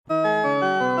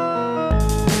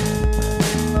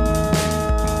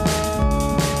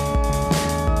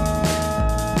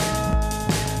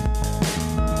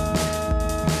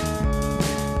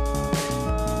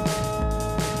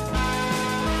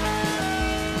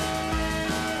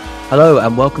Hello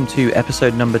and welcome to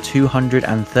episode number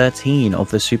 213 of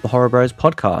the Super Horror Bros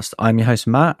podcast. I'm your host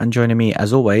Matt, and joining me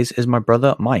as always is my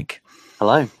brother Mike.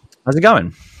 Hello. How's it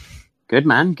going? Good,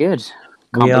 man. Good.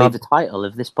 Can't believe the title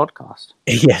of this podcast.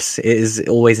 Yes, it is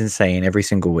always insane every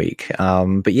single week.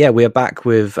 But yeah, we are back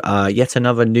with yet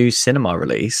another new cinema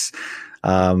release.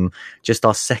 Just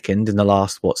our second in the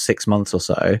last 6 months or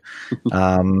so.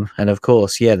 And of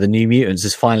course, yeah, the New Mutants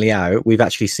is finally out. We've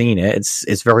actually seen it.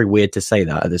 It's very weird to say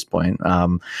that at this point.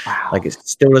 Wow. Like it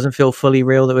still doesn't feel fully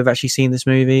real that we've actually seen this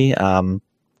movie.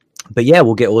 But yeah,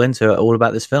 we'll get all into it, all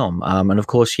about this film. And of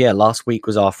course, yeah, last week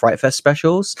was our Fright Fest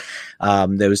specials.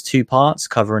 There was 2 parts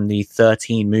covering the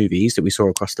 13 movies that we saw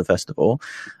across the festival.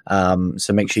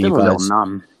 So make sure you guys...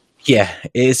 Yeah,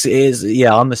 it is.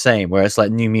 Yeah, I'm the same. Where it's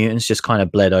like New Mutants just kind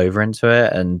of bled over into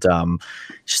it, and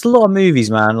just a lot of movies,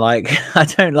 man. Like I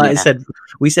don't like. I said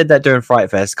we said that during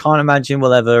Fright Fest. Can't imagine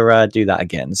we'll ever do that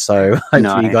again. So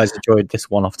hopefully you guys enjoyed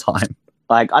this one-off time.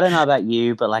 Like I don't know about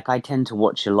you, but like I tend to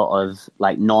watch a lot of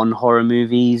like non-horror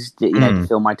movies, to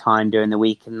fill my time during the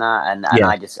week and that. And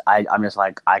I'm just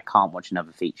like I can't watch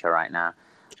another feature right now.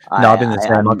 No, I've been the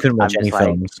same. I couldn't watch any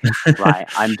films. Right,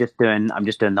 I'm just doing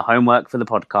the homework for the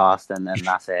podcast, and then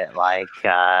that's it. Like,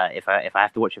 if I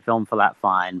have to watch a film for that,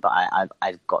 fine. But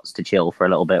I've got to chill for a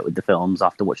little bit with the films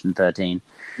after watching 13.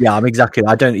 Yeah, I'm exactly.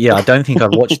 I don't think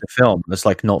I've watched the film. It's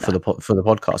like not for the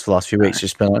podcast for the last few weeks.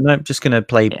 Just been like, no, just gonna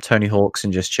play Tony Hawk's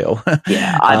and just chill.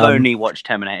 Yeah, I've only watched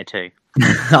Terminator 2.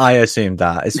 I assumed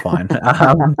that. It's fine.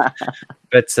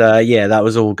 But yeah, that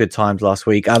was all good times last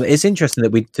week. It's interesting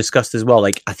that we discussed as well,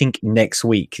 like I think next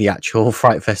week the actual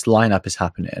Fright Fest lineup is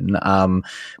happening,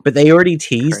 but they already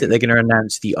teased that they're going to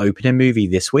announce the opening movie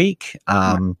this week.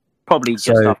 Probably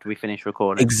just after we finish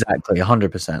recording. Exactly,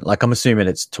 100%. Like I'm assuming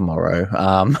it's tomorrow.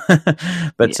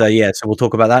 But so we'll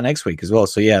talk about that next week as well.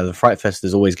 So yeah, the Fright Fest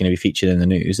is always going to be featured in the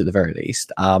news at the very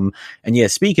least. And yeah,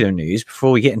 speaking of news,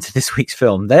 before we get into this week's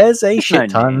film, there's a shit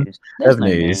ton of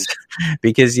news.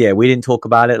 Because yeah, we didn't talk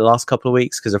about it the last couple of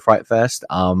weeks because of Fright Fest.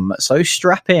 So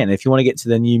strap in if you want to get to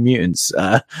the New Mutants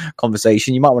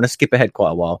conversation. You might want to skip ahead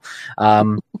quite a while.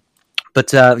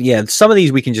 But yeah, some of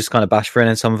these we can just kind of bash through,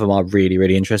 and some of them are really,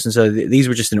 really interesting. So these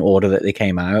were just in order that they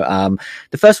came out.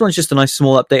 The first one is just a nice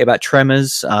small update about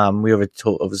Tremors. We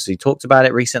obviously talked about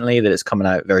it recently, that it's coming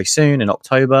out very soon in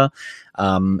October,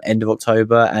 end of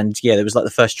October. And yeah, there was like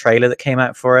the first trailer that came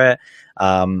out for it,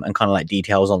 and kind of like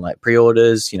details on like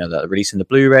pre-orders. They're releasing the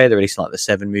Blu-ray, they're releasing like the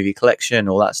 7-movie collection,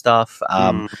 all that stuff.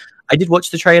 I did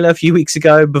watch the trailer a few weeks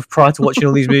ago prior to watching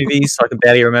all these movies, so I can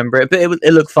barely remember it. But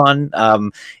it looked fun.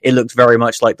 It looked very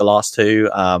much like the last 2.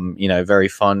 Very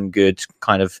fun, good,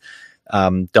 kind of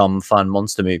dumb, fun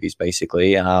monster movies,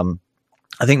 basically. I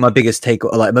think my biggest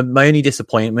my only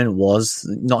disappointment was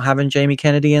not having Jamie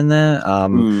Kennedy in there.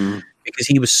 Because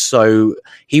he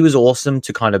was awesome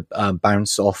to kind of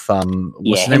bounce off. Like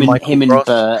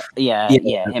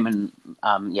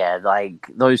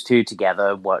those two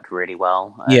together worked really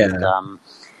well. And,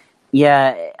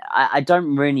 I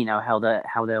don't really know how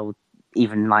they'll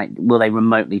even will they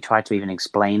remotely try to even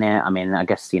explain it. I mean, I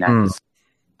guess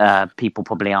people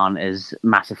probably aren't as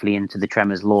massively into the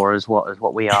Tremors lore as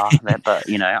what we are. But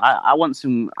I want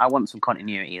some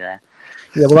continuity there.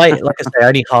 Yeah, well, like I say, I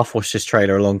only half watched this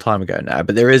trailer a long time ago now,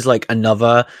 but there is like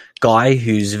another guy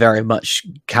who's very much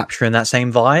capturing that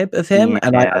same vibe of him,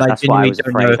 and I genuinely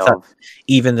don't know if that's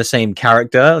even the same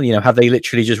character. Have they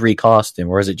literally just recast him,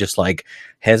 or is it just like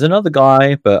here's another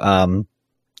guy? But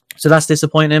so that's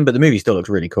disappointing. But the movie still looks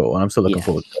really cool, and I'm still looking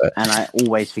forward to it. And I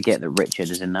always forget that Richard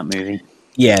is in that movie.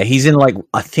 Yeah, he's in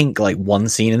I think one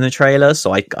scene in the trailer,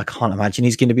 so I can't imagine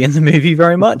he's going to be in the movie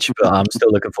very much. But I'm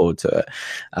still looking forward to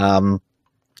it.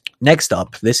 Next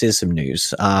up, this is some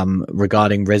news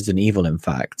regarding Resident Evil, in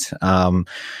fact.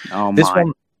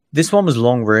 This one was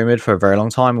long rumored for a very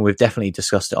long time, and we've definitely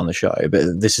discussed it on the show,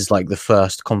 but this is like the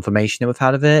first confirmation that we've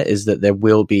had of it, is that there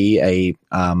will be a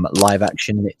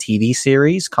live-action TV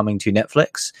series coming to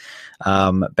Netflix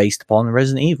based upon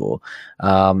Resident Evil.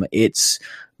 It's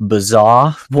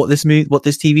bizarre what this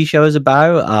TV show is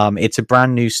about. It's a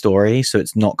brand new story, so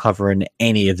it's not covering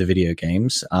any of the video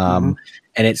games. And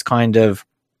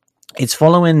it's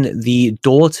following the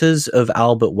daughters of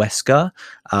Albert Wesker,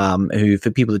 who,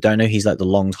 for people that don't know, he's like the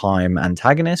long-time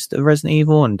antagonist of Resident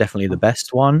Evil and definitely the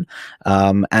best one.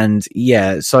 And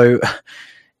yeah, so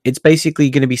it's basically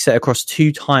going to be set across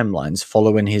 2 timelines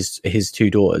following his 2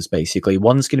 daughters, basically.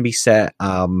 One's going to be set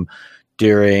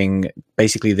during,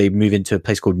 basically they move into a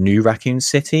place called New Raccoon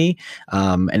City,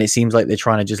 and it seems like they're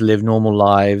trying to just live normal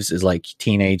lives as like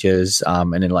teenagers,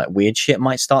 and then like weird shit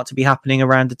might start to be happening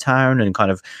around the town and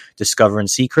kind of discovering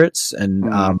secrets,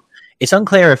 and it's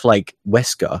unclear if like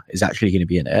Wesker is actually going to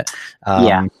be in it.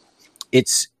 Yeah.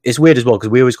 It's weird as well because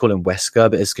we always call him Wesker,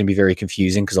 but it's going to be very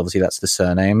confusing because obviously that's the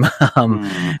surname.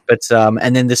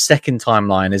 And then the second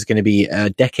timeline is going to be a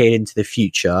decade into the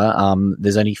future.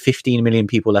 There's only 15 million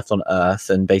people left on Earth,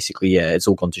 and basically, it's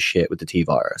all gone to shit with the T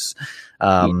virus.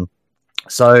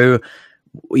 So,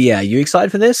 yeah, you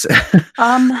excited for this?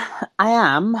 I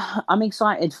am. I'm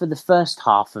excited for the first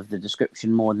half of the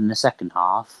description more than the second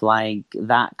half. Like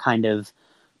that kind of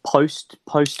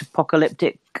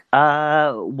post-apocalyptic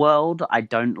world. I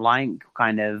don't like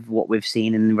kind of what we've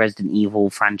seen in the Resident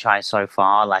Evil franchise so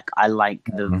far. Like I like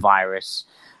the virus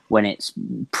when it's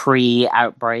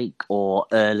pre-outbreak or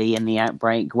early in the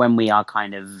outbreak. When we are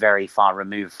kind of very far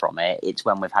removed from it, it's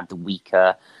when we've had the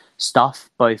weaker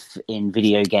stuff, both in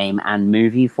video game and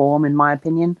movie form, in my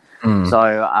opinion.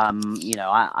 So,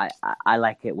 I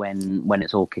like it when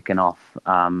it's all kicking off.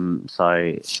 I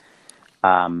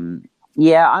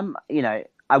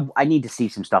need to see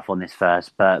some stuff on this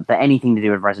first, but anything to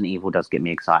do with Resident Evil does get me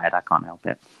excited. I can't help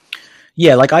it.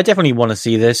 Yeah, like I definitely want to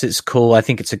see this. It's cool. I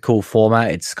think it's a cool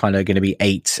format. It's kind of going to be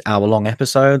 8-hour-long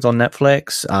episodes on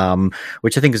Netflix,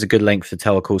 which I think is a good length to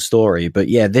tell a cool story. But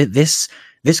yeah, this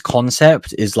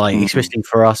concept is like, especially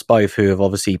for us both who have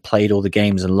obviously played all the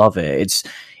games and love it,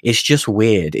 it's just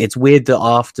weird. It's weird that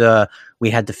after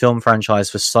we had the film franchise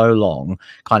for so long,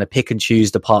 kind of pick and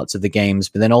choose the parts of the games,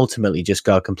 but then ultimately just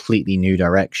go a completely new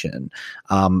direction.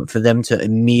 For them to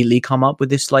immediately come up with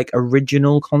this like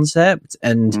original concept,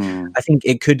 and I think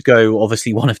it could go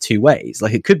obviously one of two ways.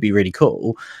 Like it could be really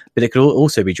cool, but it could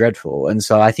also be dreadful. And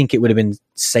so I think it would have been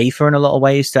safer in a lot of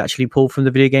ways to actually pull from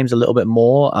the video games a little bit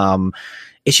more.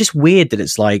 It's just weird that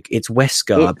it's like it's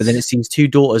Wesker, but then it seems two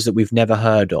daughters that we've never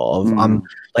heard of.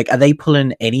 Like, are they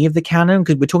pulling any of the canon?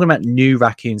 Because we're talking about new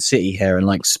Raccoon City here, and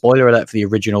like spoiler alert for the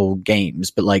original games,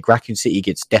 but like Raccoon City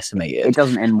gets decimated. It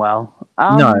doesn't end well.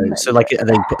 No, so like are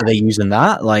they using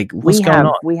that? Like, what's going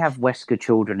on? We have Wesker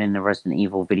children in the Resident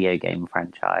Evil video game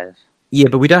franchise. Yeah,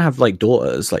 but we don't have like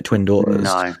daughters, like twin daughters.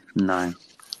 No.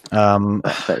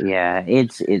 But yeah,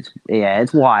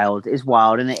 it's wild. It's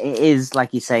wild, and it is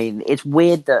like you say. It's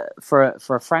weird that for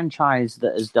a franchise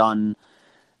that has done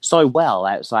so well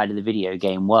outside of the video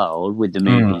game world with the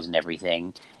movies and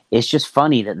everything, it's just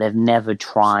funny that they've never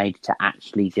tried to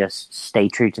actually just stay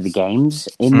true to the games.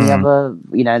 In the other,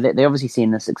 they're obviously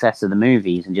seeing the success of the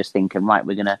movies and just thinking, right,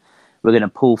 we're gonna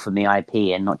pull from the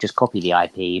IP and not just copy the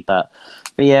IP. But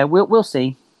yeah, we'll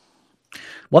see.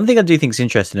 One thing I do think is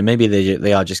interesting, and maybe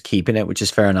they are just keeping it, which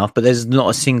is fair enough, but there's not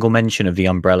a single mention of the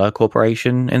Umbrella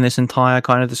Corporation in this entire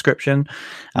kind of description,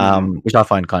 which I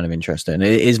find kind of interesting.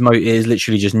 It is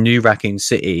literally just New Raccoon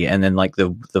City, and then like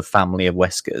the family of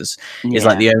Weskers is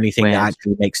like the only thing that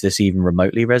actually makes this even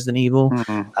remotely Resident Evil.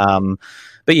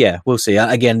 But yeah, we'll see.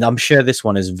 Again, I'm sure this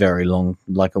one is very long,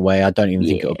 like away. I don't even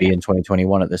think it'll be in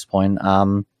 2021 at this point.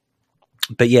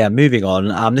 But yeah, moving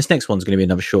on. This next one's going to be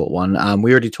another short one.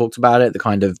 We already talked about it,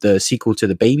 the sequel to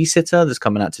The Babysitter that's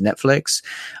coming out to Netflix.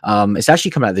 It's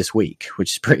actually coming out this week,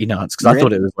 which is pretty nuts because I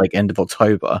thought it was like end of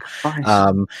October.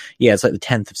 Nice. Yeah, it's like the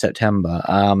 10th of September.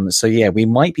 So yeah, we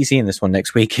might be seeing this one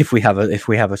next week if we have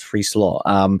a free slot.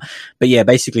 But yeah,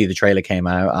 basically the trailer came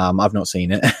out. I've not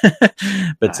seen it,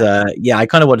 but yeah, I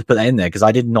kind of wanted to put that in there because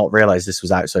I did not realize this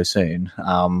was out so soon.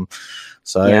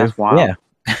 So yeah.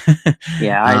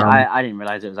 I didn't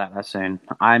realize it was out that soon.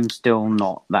 I'm still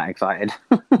not that excited.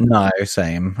 No,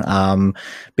 same.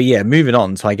 But yeah, moving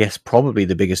on to I guess probably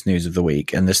the biggest news of the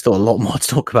week, and there's still a lot more to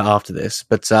talk about after this.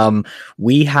 But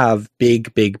we have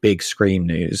big Scream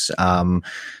news.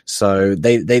 So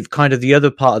they've kind of the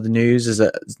other part of the news is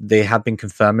that they have been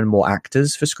confirming more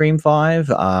actors for Scream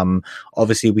 5.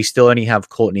 Obviously, we still only have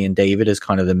Courtney and David as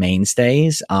kind of the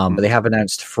mainstays, but they have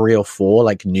announced 3 or 4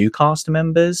 like new cast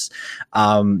members.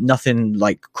 Nothing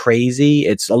like crazy.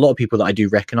 It's a lot of people that I do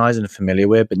recognize and are familiar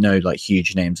with, but no like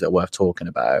huge names that are worth talking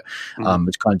about.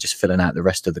 Which kind of just filling out the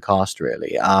rest of the cast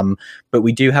really. But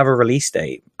we do have a release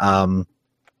date.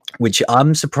 Which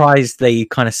I'm surprised they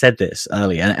kind of said this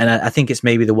early. And I think it's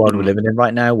maybe the world we're living in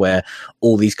right now where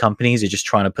all these companies are just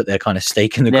trying to put their kind of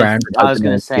stake in the ground. I was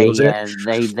going to say, yeah,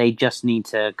 they just need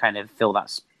to kind of fill that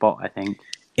spot, I think.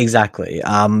 Exactly.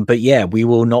 But yeah, we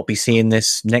will not be seeing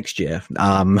this next year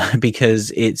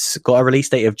because it's got a release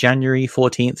date of January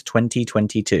 14th,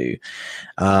 2022.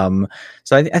 So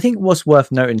I think what's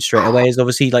worth noting straight away is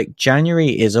obviously like January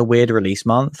is a weird release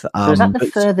month. So is that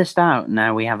the furthest out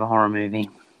now we have a horror movie?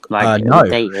 Like no,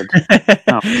 dated.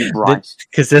 Oh, right.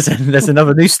 Because there's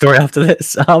another news story after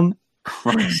this.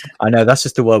 Christ. I know that's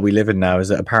just the world we live in now. Is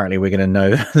that apparently we're going to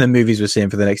know the movies we're seeing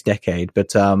for the next decade?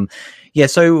 But yeah.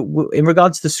 So in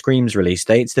regards to Scream's release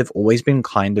dates, they've always been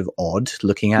kind of odd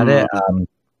looking at it.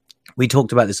 We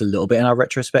talked about this a little bit in our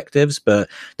retrospectives, but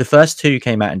the first two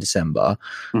came out in December.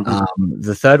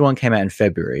 The third one came out in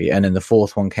February, and then the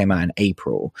fourth one came out in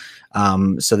April.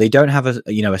 So they don't have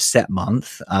a set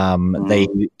month. They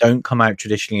don't come out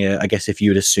traditionally, I guess, if you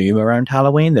would assume around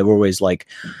Halloween. They're always like,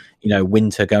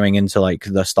 winter going into like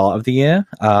the start of the year.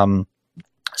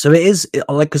 So it is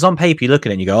like, because on paper you look at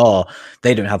it and you go, oh,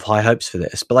 they don't have high hopes for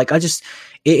this. But like, it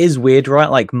is weird, right?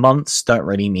 Like months don't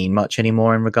really mean much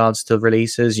anymore in regards to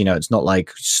releases. It's not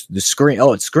like the Scream.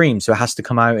 Oh, it's Scream, so it has to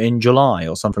come out in July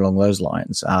or something along those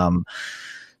lines.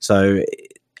 So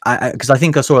because I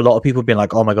think I saw a lot of people being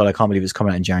like, oh my God, I can't believe it's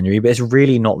coming out in January. But it's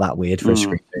really not that weird for a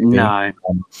Scream movie. No.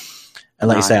 And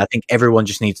like you say, I think everyone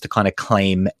just needs to kind of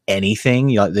claim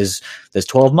anything. Like there's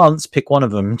 12 months, pick one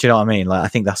of them. Do you know what I mean? Like I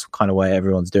think that's kind of way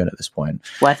everyone's doing at this point.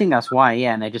 Well, I think that's why,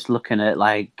 yeah. And they're just looking at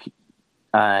like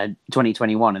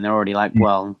 2021, and they're already like,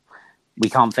 well, we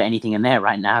can't fit anything in there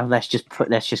right now. Let's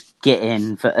just get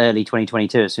in for early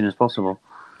 2022 as soon as possible.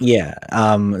 Yeah.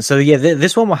 So yeah,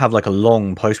 this one will have like a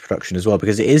long post-production as well,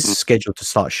 because it is scheduled to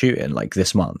start shooting like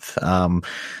this month.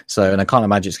 So, and I can't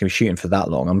imagine it's going to be shooting for that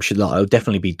long. I'm sure that it'll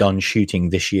definitely be done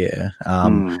shooting this year.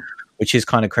 Which is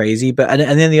kind of crazy. But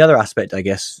and then the other aspect, I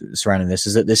guess, surrounding this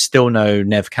is that there's still no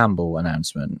Neve Campbell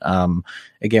announcement.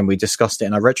 Again, we discussed it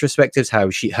in our retrospectives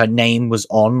how her name was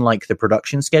on like the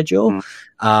production schedule,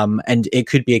 and it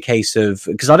could be a case of,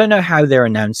 because I don't know how they're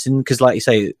announcing, because like you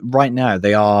say, right now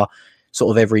they are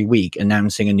sort of every week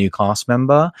announcing a new cast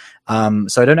member.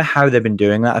 So I don't know how they've been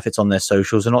doing that, if it's on their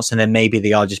socials or not. So then maybe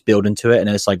they are just building to it, and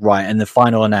it's like, right, and the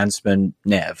final announcement,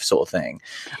 Neve, sort of thing.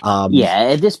 Yeah,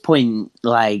 at this point,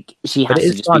 like, she has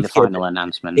to just be the final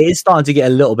announcement. It is starting to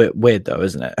get a little bit weird, though,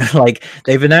 isn't it? Like,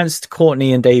 they've announced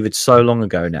Courtney and David so long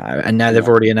ago now, and now they've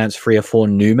already announced 3 or 4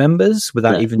 new members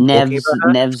without even talking about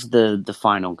her. Nev's the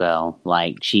final girl.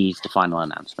 Like, she's the final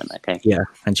announcement, okay? Yeah,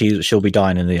 and she'll be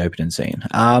dying in the opening scene.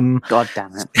 God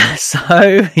damn it.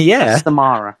 So, yeah. It's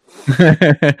Samara.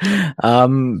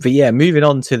 But yeah, moving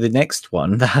on to the next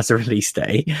one that has a release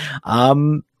date.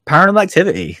 Paranormal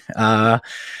Activity. No,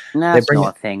 that's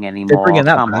not a thing anymore. They're bringing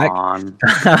that back. On.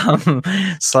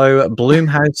 So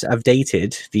Blumhouse have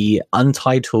dated the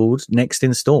untitled next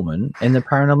installment in the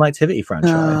Paranormal Activity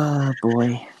franchise. Oh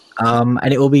boy.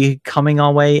 And it will be coming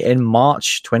our way in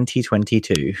March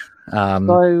 2022.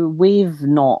 So we've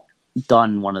not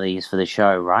done one of these for the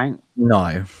show, right?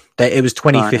 No. It was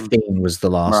 2015 was the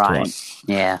last one.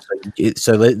 Yeah.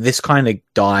 So this kind of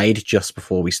died just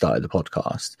before we started the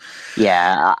podcast.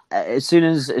 Yeah. As soon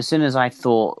as I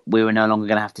thought we were no longer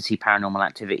going to have to see Paranormal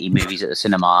Activity movies at the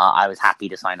cinema, I was happy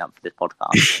to sign up for this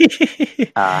podcast.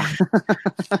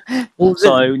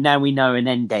 So now we know an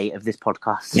end date of this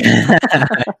podcast.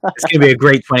 It's going to be a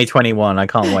great 2021. I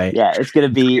can't wait. Yeah, it's going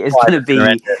to be.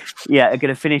 Yeah, it's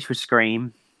going to finish with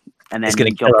Scream. And then it's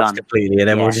going to kill us completely, and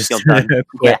then we'll just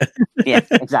quit. Yeah,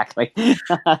 exactly.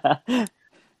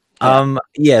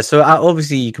 Yeah, so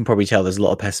obviously you can probably tell there's a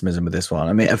lot of pessimism with this one.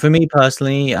 I mean, for me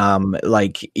personally,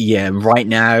 right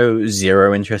now,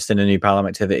 zero interest in a new Paranormal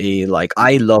Activity. Like,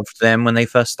 I loved them when they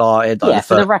first started. Like,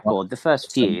 for the record, the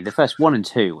first 1 and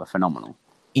 2 were phenomenal.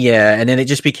 Yeah, and then it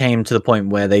just became to the point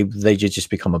where they just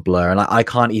become a blur, and I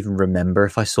can't even remember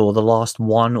if I saw the last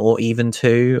 1 or even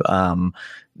 2.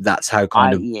 That's how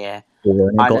boring it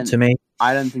got to me.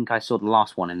 I don't think I saw the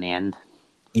last one in the end.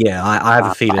 Yeah, I have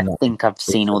a feeling. I think I've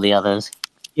seen all the others.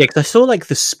 Yeah, because I saw like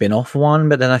the spin-off one,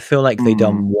 but then I feel like they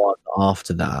done one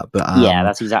after that. But yeah,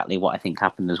 that's exactly what I think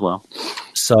happened as well.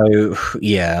 So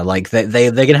yeah, like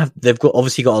they're gonna they've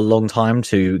obviously got a long time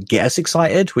to get us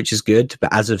excited, which is good.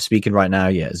 But as of speaking right now,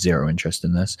 yeah, zero interest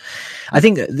in this. I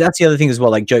think that's the other thing as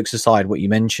well. Like, jokes aside, what you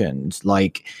mentioned,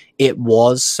 like, it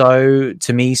was so,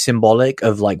 to me, symbolic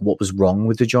of like what was wrong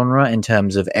with the genre in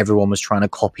terms of everyone was trying to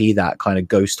copy that kind of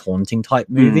ghost haunting type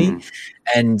movie,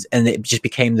 and it just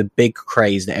became the big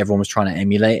craze that everyone was trying to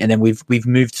emulate. And then we've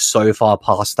moved so far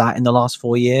past that in the last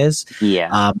 4 years.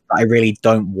 Yeah, I really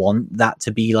don't want that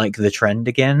to be like the trend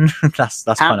again. that's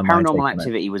kind of my Paranormal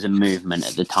Activity was a movement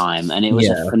at the time, and it was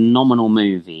a phenomenal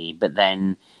movie. But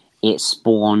then it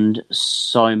spawned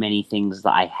so many things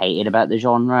that I hated about the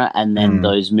genre, and then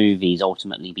those movies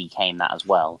ultimately became that as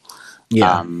well.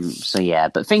 Yeah. So yeah,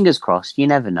 but fingers crossed. You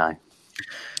never know.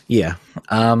 Yeah.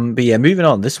 But yeah, moving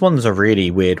on. This one's a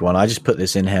really weird one. I just put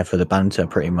this in here for the banter,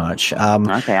 pretty much.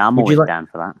 Okay, I'm always down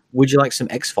for that. Would you like some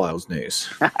X-Files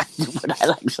news? Would I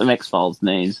like some X-Files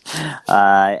news?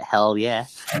 Hell yeah.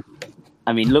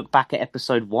 I mean, look back at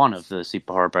episode 1 of the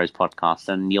Super Horror Bros podcast,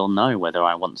 and you'll know whether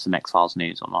I want some X-Files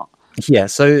news or not. Yeah,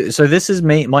 so this is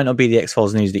might not be the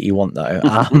X-Files news that you want though.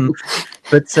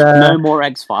 But no more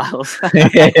X-Files.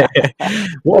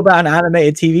 What about an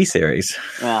animated TV series?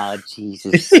 Oh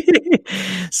Jesus!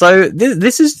 So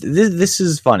this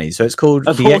is funny. So it's called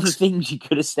of all the things you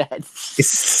could have said.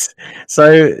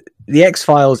 So the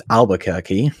X-Files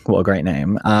Albuquerque. What a great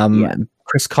name.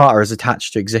 Chris Carter is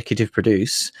attached to executive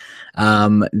produce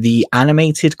the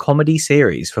animated comedy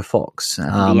series for Fox.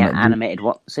 The animated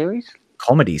what series?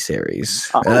 Comedy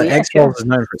series. Yeah, X-Files is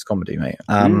known for its comedy, mate.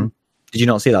 Did you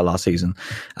not see that last season?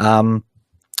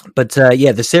 But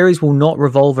the series will not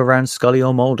revolve around Scully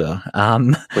or Mulder.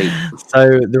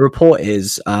 So the report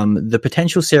is the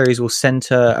potential series will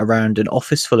center around an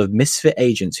office full of misfit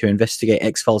agents who investigate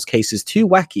X-Files cases too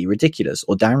wacky, ridiculous,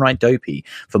 or downright dopey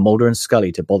for Mulder and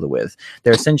Scully to bother with.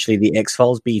 They're essentially the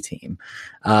X-Files B team.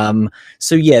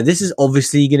 This is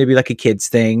obviously going to be like a kids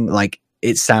thing. Like,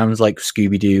 it sounds like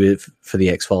Scooby-Doo for the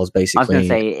X-Files, basically. I was going to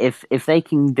say, if they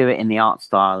can do it in the art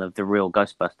style of the real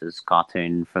Ghostbusters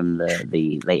cartoon from the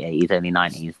late 80s, early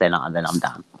 90s, then I'm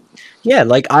down. Yeah,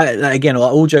 like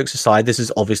all jokes aside, this is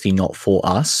obviously not for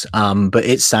us, but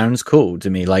it sounds cool to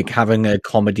me, like having a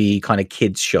comedy kind of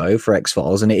kids show for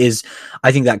X-Files, and it is.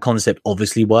 I think that concept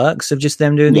obviously works of just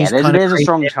them doing these. There's a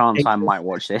strong chance I might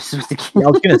watch this. I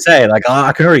was going to say, like,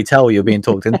 I can already tell you're being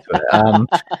talked into it.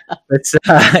 But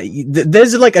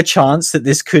there's like a chance that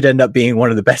this could end up being one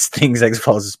of the best things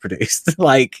X-Files has produced.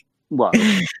 Like, what?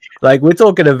 Like, we're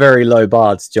talking a very low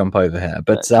bar to jump over here,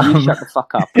 but you shut the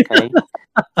fuck up, okay?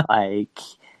 Like,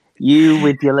 you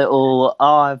with your little,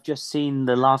 I've just seen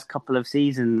the last couple of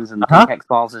seasons and think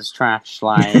X-Files is trash.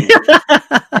 Like,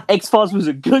 X-Files was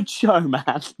a good show,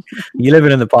 man. You're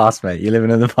living in the past, mate. You're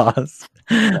living in the past.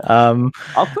 I'll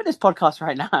quit this podcast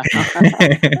right now.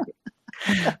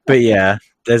 But yeah,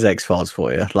 there's X-Files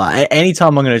for you. Like,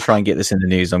 anytime I'm going to try and get this in the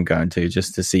news, I'm going to,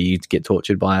 just to see you get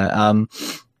tortured by it.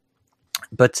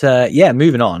 But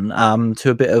moving on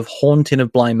to a bit of Haunting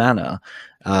of Bly Manor.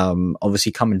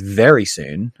 Obviously coming very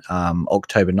soon,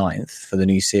 October 9th for the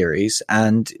new series.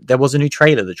 And there was a new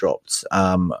trailer that dropped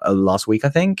last week, I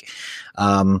think.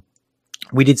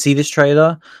 We did see this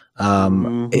trailer.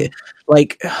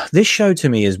 This show to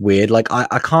me is weird. Like,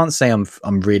 I can't say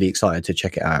I'm really excited to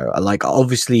check it out. Like,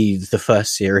 obviously the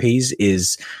first series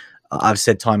is, I've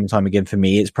said time and time again, for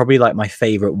me, it's probably like my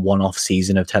favorite one-off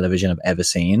season of television I've ever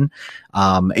seen.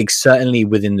 It's certainly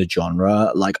within the genre.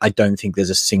 Like, I don't think there's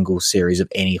a single series of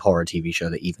any horror TV show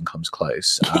that even comes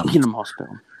close. Kingdom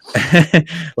Hospital.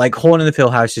 Like, Horn in the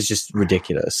Hill House is just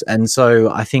ridiculous. And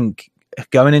so I think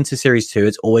going into series 2,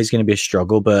 it's always going to be a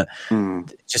struggle, but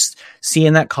just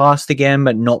seeing that cast again,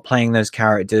 but not playing those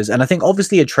characters. And I think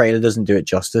obviously a trailer doesn't do it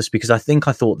justice, because I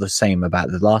thought the same about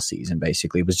the last season.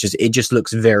 Basically, it just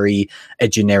looks very a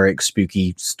generic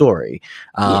spooky story.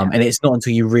 And it's not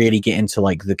until you really get into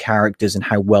like the characters and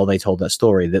how well they told that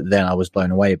story that then I was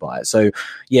blown away by it. So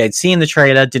yeah, seeing the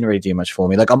trailer didn't really do much for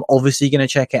me. Like, I'm obviously going to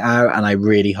check it out, and I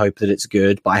really hope that it's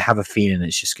good, but I have a feeling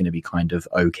it's just going to be kind of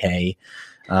okay.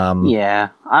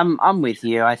 I'm with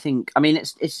you. I mean,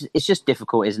 it's just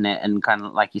difficult, isn't it? And kind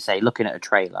of like you say, looking at a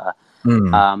trailer.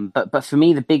 But for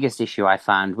me, the biggest issue I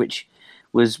found, which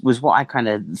was what I kind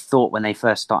of thought when they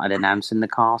first started announcing the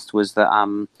cast, was that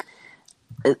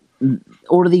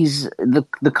all of these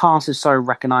the cast is so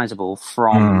recognizable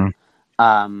from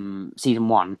season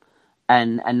 1,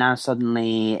 and now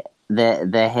suddenly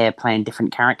they're here playing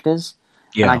different characters.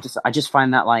 Yeah. And I just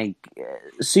find that like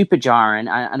super jarring.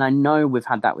 And I know we've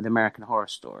had that with American Horror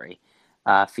Story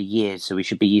for years, so we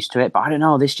should be used to it. But I don't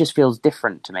know, this just feels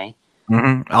different to me.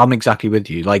 I'm exactly with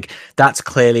you. Like, that's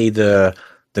clearly the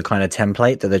kind of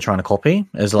template that they're trying to copy.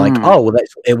 Is like,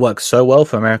 it works so well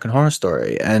for American Horror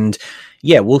Story, and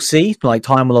yeah, we'll see. Like,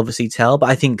 time will obviously tell. But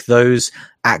I think those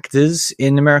actors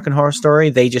in American Horror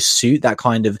Story, they just suit that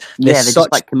kind of. They're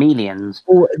just like chameleons.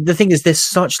 Well, the thing is, they're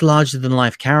such larger than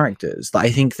life characters that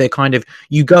I think they're kind of.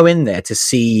 You go in there to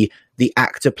see the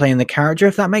actor playing the character,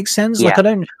 if that makes sense. Yeah.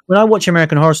 Like, when I watch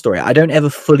American Horror Story, I don't ever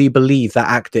fully believe that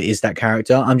actor is that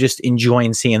character. I'm just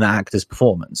enjoying seeing that actor's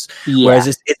performance. Yeah. Whereas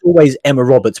it's always Emma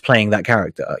Roberts playing that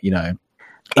character, you know.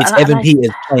 It's Evan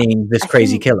Peters playing this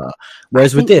crazy killer.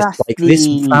 Whereas with this, like, this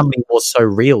family was so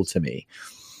real to me.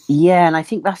 Yeah, and I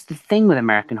think that's the thing with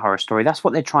American Horror Story. That's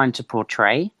what they're trying to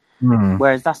portray.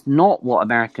 Whereas that's not what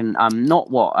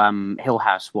Hill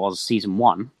House was season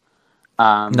 1.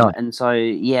 No. And so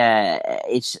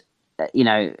it's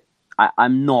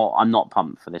I'm not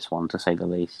pumped for this one, to say the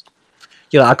least.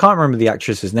 Yeah, I can't remember the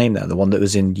actress's name there, the one that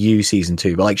was in You season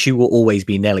 2, but like she will always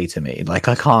be Nelly to me. Like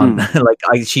I can't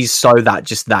she's so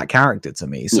that character to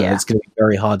me. So it's gonna be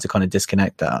very hard to kind of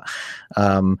disconnect that.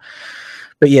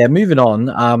 But yeah, moving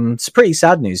on. It's pretty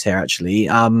sad news here actually.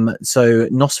 So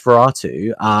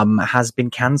Nosferatu has been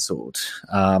cancelled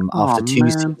after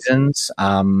 2 seasons.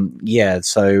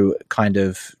 So kind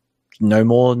of no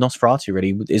more Nosferatu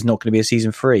really. Is not going to be a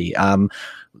season 3.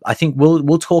 I think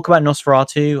we'll talk about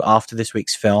Nosferatu after this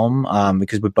week's film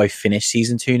because we've both finished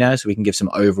season 2 now, so we can give some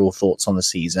overall thoughts on the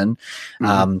season.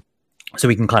 So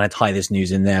we can kind of tie this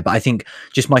news in there. But I think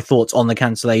just my thoughts on the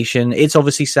cancellation, it's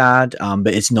obviously sad,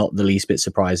 but it's not the least bit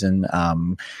surprising.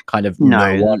 Kind of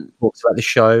no one talks about the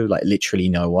show, like literally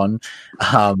no one.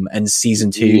 And season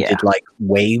 2 did like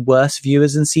way worse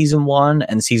viewers than season 1.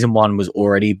 And season 1 was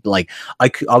already like,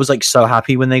 I was like so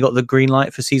happy when they got the green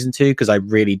light for season 2 because I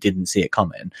really didn't see it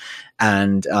coming.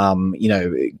 And,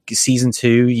 season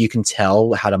 2, you can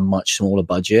tell had a much smaller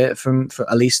budget for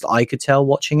at least I could tell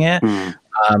watching it.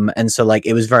 And so like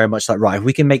it was very much like, right, if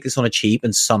we can make this on a cheap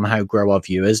and somehow grow our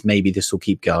viewers, maybe this will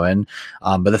keep going.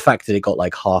 But the fact that it got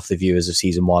like half the viewers of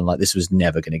season 1, like this was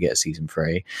never going to get a season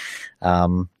 3.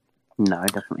 No,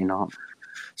 definitely not.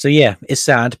 So yeah, it's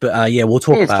sad, but we'll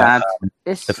talk about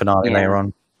the finale later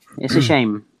on. It's a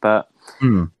shame, but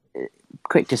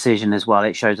quick decision as well.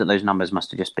 It shows that those numbers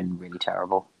must have just been really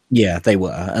terrible. Yeah, they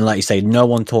were. And like you say, no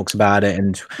one talks about it.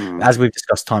 And as we've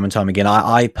discussed time and time again,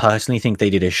 I personally think they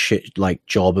did a shit like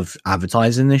job of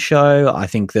advertising this show. I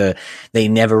think that they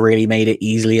never really made it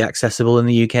easily accessible in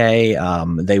the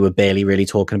UK. They were barely really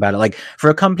talking about it. Like for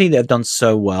a company that have done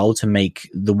so well to make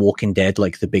The Walking Dead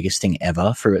like the biggest thing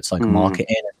ever for its like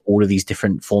marketing and all of these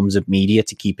different forms of media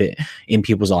to keep it in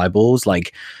people's eyeballs,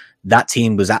 like that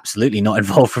team was absolutely not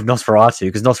involved with Nosferatu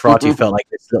because Nosferatu felt like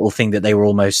this little thing that they were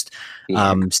almost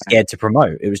scared to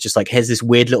promote. It was just like, here's this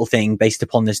weird little thing based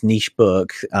upon this niche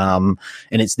book, and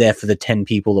it's there for the 10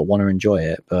 people that want to enjoy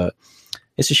it. But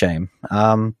it's a shame.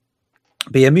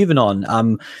 But yeah, moving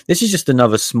on. This is just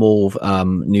another small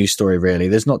news story, really.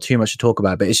 There's not too much to talk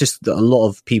about, but it's just a lot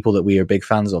of people that we are big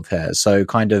fans of here. So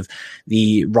kind of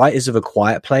the writers of A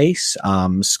Quiet Place,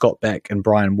 Scott Beck and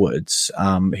Brian Woods,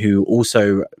 who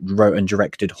also wrote and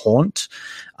directed Haunt,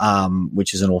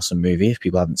 which is an awesome movie if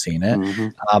people haven't seen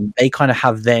it. They kind of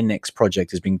have their next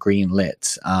project has been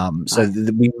greenlit.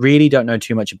 We really don't know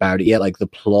too much about it yet. Like the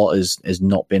plot has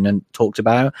not been talked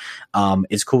about.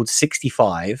 It's called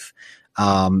 65.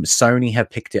 Sony have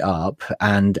picked it up,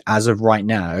 and as of right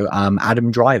now, Adam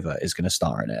Driver is going to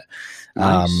star in it.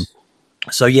 Nice.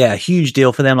 So yeah, huge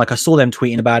deal for them. Like I saw them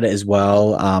tweeting about it as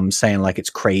well, saying like it's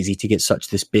crazy to get such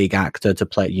this big actor to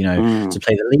play, to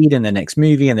play the lead in their next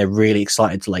movie, and they're really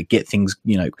excited to like get things,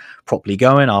 properly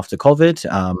going after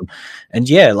COVID. And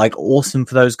yeah, like awesome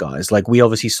for those guys. Like we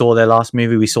obviously saw their last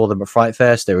movie, we saw them at Fright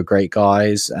Fest. They were great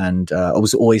guys, and I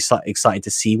was always excited to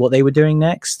see what they were doing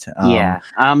next.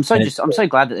 I'm so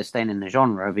glad that they're staying in the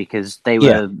genre because they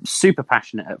were super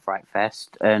passionate at Fright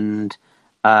Fest and.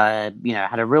 Had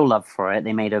a real love for it.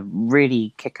 They made a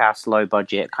really kick-ass,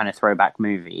 low-budget kind of throwback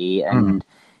movie, and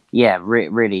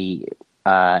really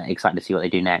excited to see what they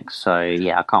do next. So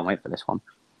yeah, I can't wait for this one.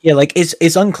 Yeah, like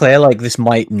it's unclear. Like this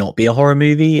might not be a horror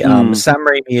movie. Sam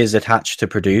Raimi is attached to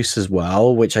produce as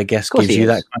well, which I guess gives you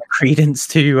that kind of credence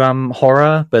to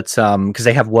horror. But because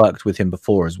they have worked with him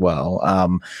before as well.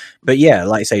 But yeah,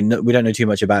 like I say, we don't know too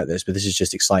much about this, but this is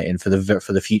just exciting for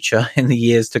the future in the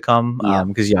years to come.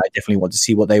 Because I definitely want to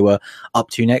see what they were up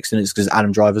to next, and it's because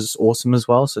Adam Driver's awesome as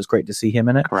well, so it's great to see him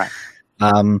in it. Correct.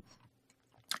 And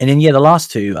then the last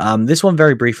two. This one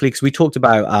very briefly because we talked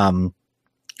about.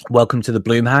 Welcome to the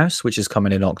Blumhouse, which is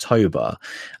coming in October.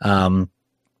 Do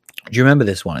you remember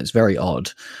this one? It's very odd.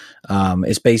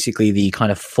 It's basically the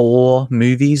kind of 4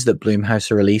 movies that Blumhouse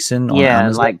are releasing on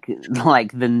Amazon.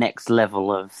 like the next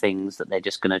level of things that they're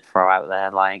just going to throw out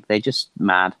there. Like they're just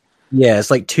mad. Yeah,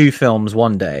 it's like 2 films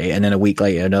one day, and then a week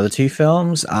later, another 2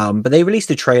 films. But they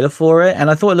released a trailer for it, and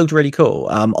I thought it looked really cool.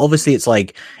 Obviously, it's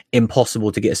like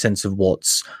impossible to get a sense of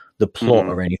what's the plot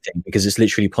or anything because it's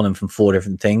literally pulling from 4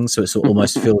 different things, so it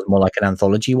almost feels more like an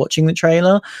anthology watching the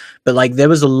trailer. But like there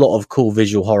was a lot of cool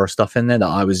visual horror stuff in there that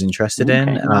I was interested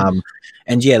in. Nice.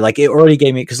 And yeah, like it already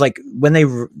gave me, because like when they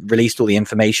released all the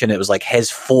information, it was like here's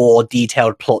 4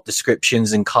 detailed plot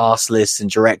descriptions and cast lists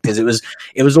and directors.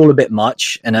 It was all a bit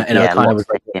much, and I kind of was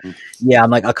like,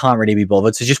 I'm like I can't really be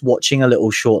bothered. So just watching a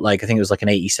little short, like I think it was like an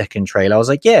 80-second trailer, I was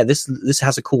like, yeah, this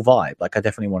has a cool vibe. Like I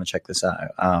definitely want to check this out.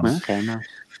 Nice.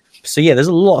 So yeah, there's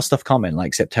a lot of stuff coming,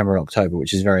 like September and October,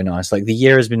 which is very nice. Like the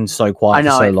year has been so quiet for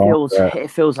so long.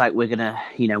 It feels like we're gonna,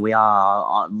 we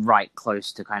are right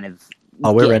close to kind of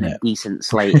we're in a it. decent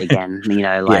slate again. You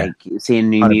know, like seeing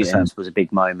New 100%. Mutants was a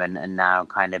big moment, and now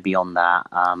kind of beyond that,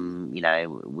 you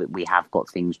know, we have got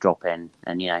things dropping,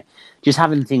 and you know, just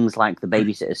having things like the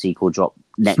Babysitter sequel drop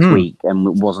next week,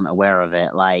 and wasn't aware of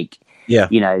it. Like,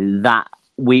 you know, that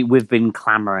we've been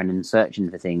clamoring and searching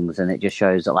for things, and it just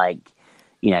shows that, like,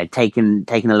 you know, taking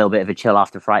a little bit of a chill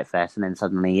after Fright Fest, and then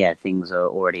suddenly, things are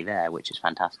already there, which is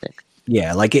fantastic.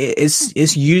 Yeah, like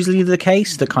it's usually the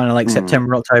case that kind of like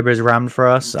September, October is rammed for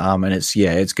us. And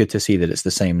it's good to see that it's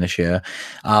the same this year.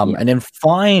 And then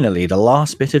finally, the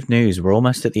last bit of news, we're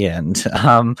almost at the end.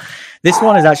 This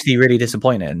one is actually really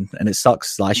disappointing, and it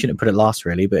sucks. I shouldn't put it last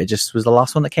really, but it just was the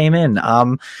last one that came in.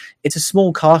 It's a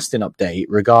small casting update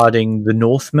regarding The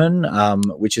Northman,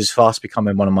 which is fast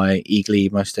becoming one of my eagerly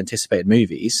most anticipated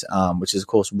movies, which is of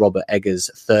course Robert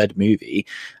Eggers' third movie,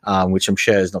 which I'm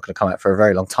sure is not going to come out for a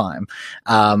very long time.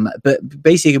 But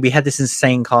basically we had this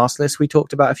insane cast list we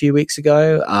talked about a few weeks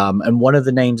ago, and one of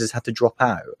the names has had to drop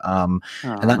out, and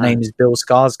that name is Bill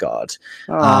Skarsgård.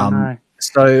 No.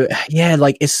 So yeah,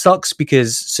 like it sucks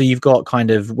because you've got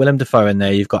kind of Willem Dafoe in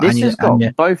there, you've got Anya.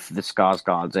 Both the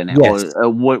Skarsgårds in it, yes. or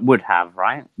would have,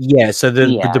 right? Yeah, so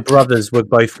the brothers were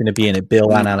both going to be in it,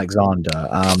 Bill and Alexander.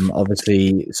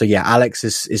 Obviously, so yeah, Alex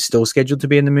is still scheduled to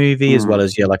be in the movie, as well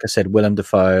as like I said, Willem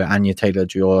Dafoe, Anya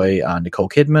Taylor-Joy, Nicole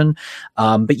Kidman.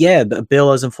 But yeah,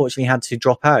 Bill has unfortunately had to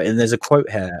drop out, and there's a quote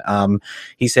here.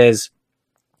 He says,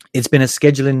 "It's been a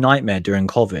scheduling nightmare during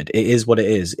COVID. It is what it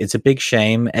is. It's a big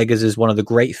shame. Eggers is one of the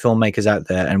great filmmakers out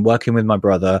there, and working with my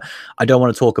brother, I don't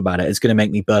want to talk about it. It's going to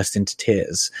make me burst into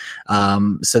tears."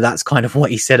 So that's kind of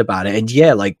what he said about it. And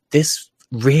yeah, like this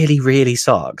really, really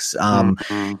sucks.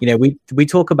 You know, we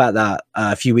talk about that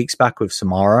a few weeks back with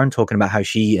Samara, and talking about how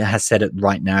she has said it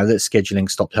right now that scheduling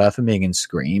stopped her from being in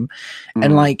Scream.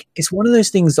 And like, it's one of those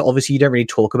things that obviously you don't really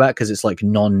talk about because it's like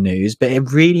non-news, but it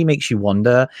really makes you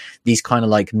wonder these kind of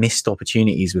like missed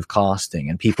opportunities with casting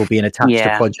and people being attached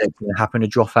to projects and happen to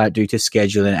drop out due to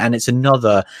scheduling. And it's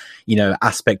another, you know,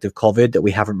 aspect of COVID that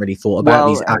we haven't really thought about.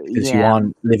 These actors who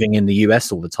aren't living in the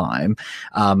US all the time,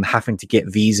 having to get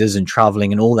visas and traveling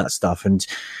and all that stuff. And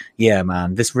yeah,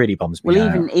 man, this really bums me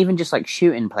out. Even just like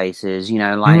shooting places, you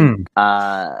know, like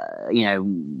you know,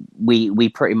 we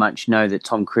pretty much know that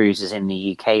Tom Cruise is in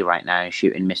the UK right now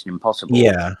shooting Mission Impossible.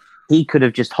 Yeah, he could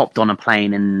have just hopped on a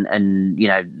plane and you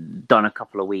know, done a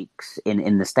couple of weeks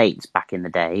in the States back in the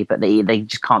day, but they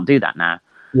just can't do that now.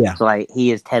 Yeah, so like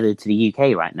he is tethered to the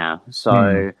UK right now,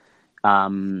 so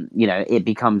you know, it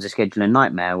becomes a scheduling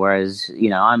nightmare. Whereas, you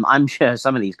know, I'm sure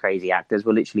some of these crazy actors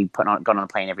were literally gone on a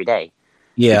plane every day.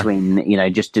 Between, you know,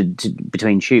 just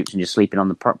between shoots and just sleeping on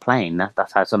the plane.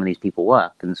 That's how some of these people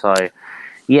work. And so,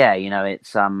 yeah, you know,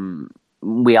 it's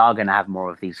we are going to have more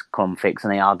of these conflicts,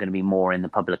 and they are going to be more in the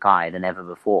public eye than ever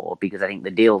before, because I think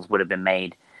the deals would have been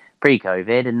made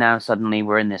pre-COVID, and now suddenly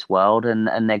we're in this world, and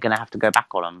they're going to have to go back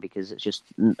on them because it's just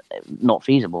not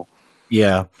feasible.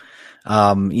 Yeah.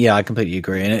 Yeah, I completely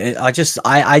agree, and I just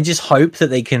hope that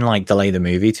they can like delay the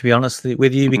movie, to be honest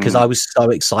with you, because I was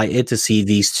so excited to see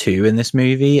these two in this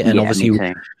movie, and obviously,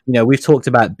 you know, we've talked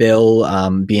about Bill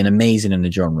being amazing in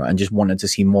the genre, and just wanted to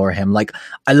see more of him. Like,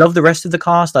 I love the rest of the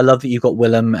cast. I love that you've got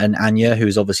Willem and Anya,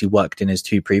 who's obviously worked in his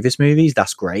two previous movies.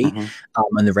 That's great,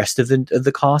 and the rest of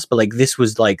the cast. But like, this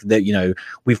was like that. You know,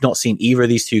 we've not seen either of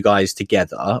these two guys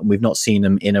together. We've not seen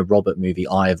them in a Robert movie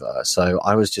either. So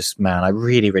I was just, man, I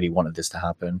really, really wanted this to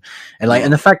happen, and like,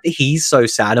 and the fact that he's so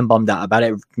sad and bummed out about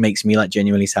it makes me like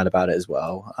genuinely sad about it as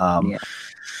well.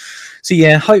 So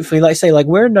yeah, hopefully, like I say, like,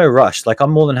 we're in no rush. Like,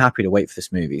 I'm more than happy to wait for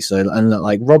this movie. So, and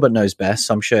like, Robert knows best.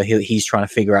 So I'm sure he's trying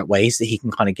to figure out ways that he can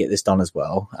kind of get this done as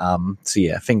well. So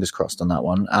yeah, fingers crossed on that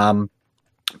one.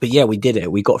 But yeah, we did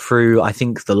it. We got through, I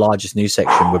think, the largest news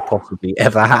section we've possibly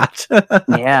ever had.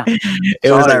 Yeah. It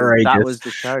was outrageous. That was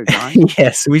the show, guys.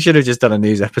 Yes, we should have just done a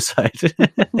news episode. Should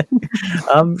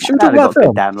we talk about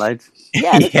film? Downloads.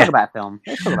 Yeah, let's talk about film.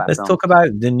 Let's talk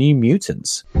about The New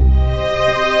Mutants.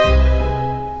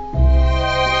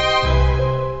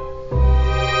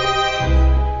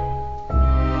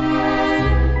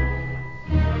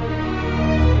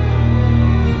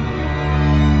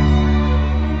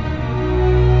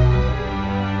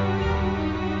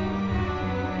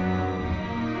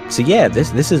 So yeah,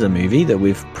 this is a movie that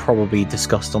we've probably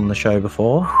discussed on the show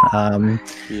before.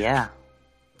 Yeah.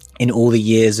 In all the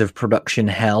years of production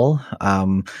hell,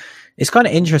 it's kind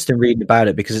of interesting reading about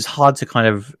it, because it's hard to kind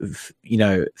of, you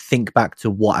know, think back to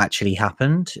what actually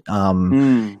happened.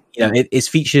 You know, it's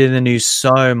featured in the news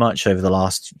so much over the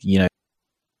last, you know,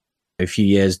 a few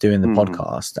years doing the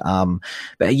podcast.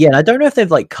 But yeah, I don't know if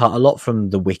they've like cut a lot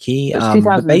from the wiki. It was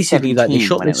but basically, like, they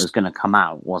shot when it was going to come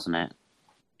out, wasn't it?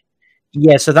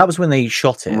 Yeah, so that was when they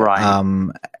shot it.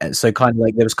 Right. So kind of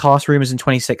like there was cast rumors in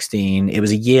 2016. It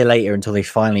was a year later until they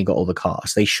finally got all the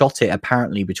cast. They shot it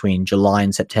apparently between July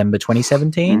and September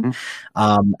 2017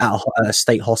 at a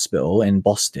state hospital in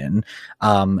Boston.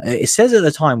 It says at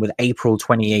the time with April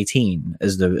 2018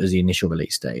 as the initial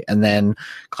release date, and then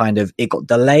kind of it got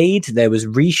delayed. There was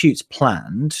reshoots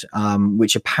planned,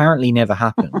 which apparently never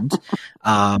happened.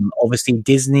 Obviously,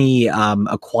 Disney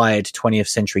acquired 20th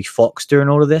Century Fox during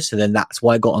all of this, so then that's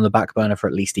why it got on the back burner for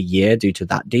at least a year due to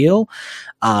that deal.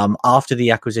 After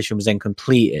the acquisition was then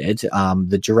completed,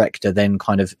 the director then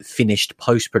kind of finished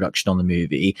post-production on the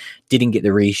movie, didn't get the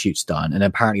reshoots done, and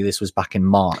apparently this was back in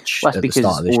March Well, at the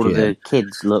start of this year. all of the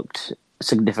kids looked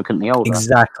significantly older.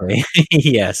 Exactly.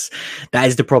 Yes, that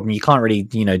is the problem. You can't really,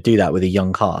 do that with a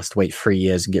young cast. Wait 3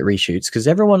 years and get reshoots because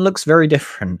everyone looks very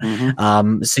different.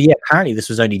 So yeah, apparently this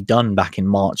was only done back in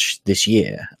March this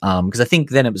year. Because I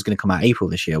think then it was going to come out April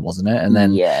this year, wasn't it? And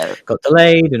then got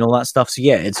delayed and all that stuff. So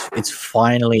yeah, it's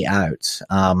finally out.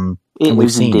 And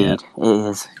we've seen it. It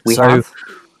is.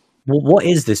 What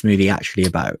is this movie actually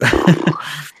about?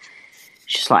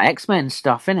 Just like X-Men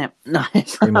stuff, innit? No,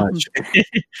 pretty much.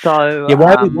 So yeah,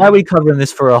 why are we covering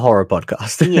this for a horror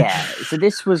podcast? Yeah, so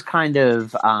this was kind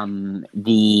of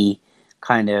the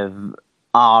kind of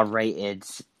R-rated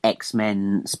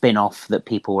X-Men spin-off that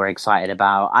people were excited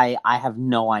about. I have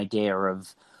no idea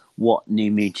of what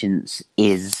New Mutants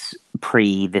is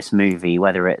pre this movie,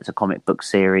 whether it's a comic book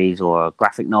series or a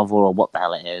graphic novel or what the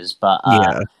hell it is, but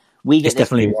we get it's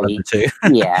definitely movie. One of the two.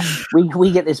 Yeah, we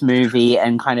get this movie,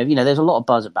 and kind of there's a lot of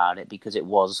buzz about it because it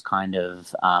was kind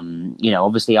of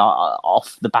obviously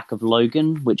off the back of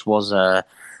Logan, which was a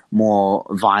more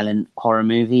violent horror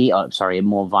movie. A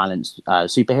more violent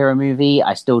superhero movie.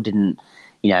 I still didn't,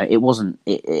 it wasn't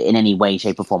in any way,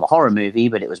 shape, or form a horror movie,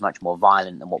 but it was much more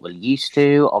violent than what we're used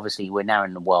to. Obviously, we're now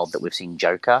in the world that we've seen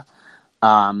Joker.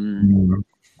 But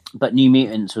New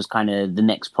Mutants was kind of the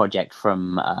next project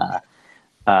from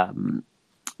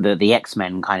the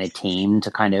X-Men kind of team to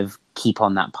kind of keep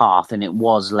on that path, and it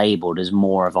was labeled as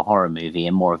more of a horror movie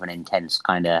and more of an intense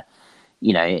kind of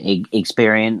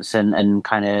experience, and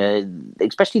kind of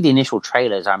especially the initial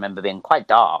trailers I remember being quite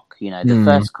dark. The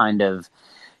first kind of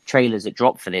trailers that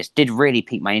dropped for this did really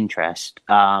pique my interest,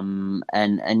 and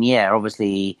yeah,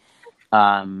 obviously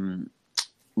now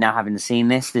having seen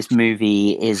this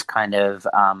movie is kind of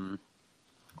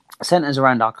centers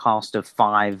around our cast of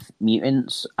 5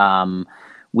 mutants.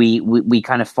 We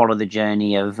kind of follow the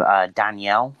journey of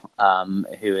Danielle,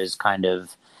 who is kind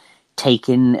of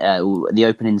taken. The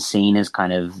opening scene is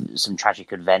kind of some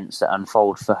tragic events that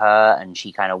unfold for her, and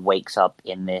she kind of wakes up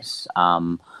in this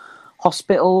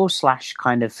hospital /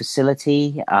 kind of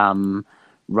facility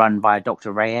run by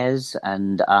Dr. Reyes,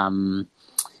 and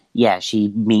she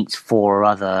meets 4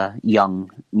 other young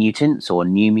mutants, or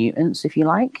new mutants, if you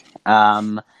like.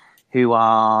 Who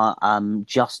are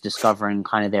just discovering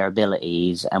kind of their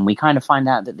abilities. And we kind of find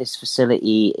out that this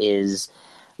facility is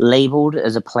labeled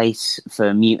as a place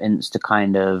for mutants to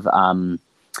kind of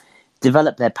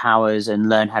develop their powers and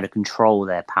learn how to control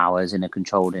their powers in a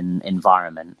controlled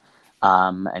environment.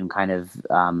 And kind of,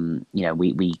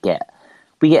 we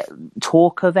get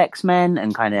talk of X-Men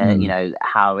and kind of,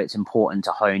 how it's important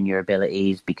to hone your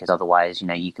abilities because otherwise,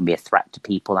 you can be a threat to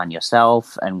people and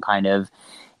yourself, and kind of,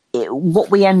 what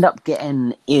we end up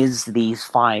getting is these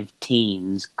 5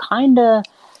 teens, kind of,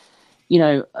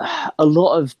 a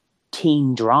lot of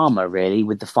teen drama, really,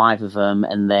 with the 5 of them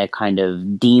and their kind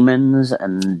of demons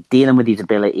and dealing with these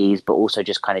abilities, but also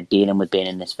just kind of dealing with being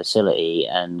in this facility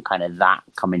and kind of that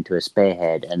coming to a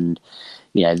spearhead. And,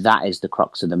 that is the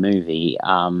crux of the movie,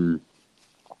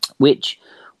 which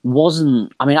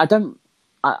wasn't, I mean,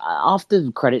 after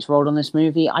the credits rolled on this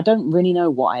movie, I don't really know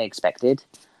what I expected.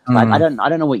 Like, I don't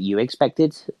know what you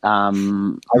expected. I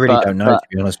really don't know, to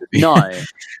be honest with you. No,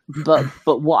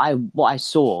 but what I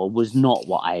saw was not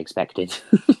what I expected.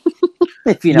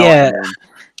 If you know what I mean.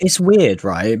 It's weird,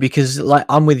 right? Because like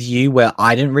I'm with you, where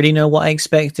I didn't really know what I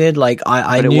expected. Like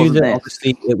I knew that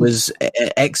obviously it was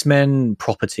X-Men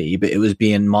property, but it was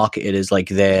being marketed as like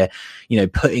they're,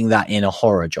 putting that in a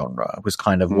horror genre was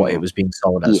kind of what it was being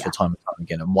sold as for time and time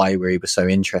again, and why we were so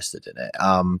interested in it.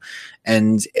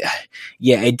 And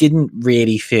it didn't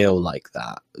really feel like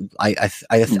that. I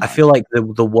feel like the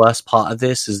worst part of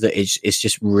this is that it's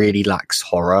just really lacks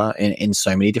horror in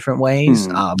so many different ways.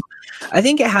 I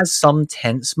think it has some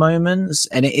tense moments,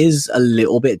 and it is a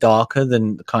little bit darker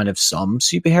than kind of some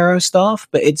superhero stuff,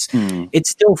 but it's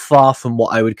still far from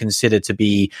what I would consider to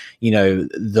be,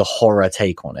 the horror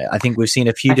take on it. I think we've seen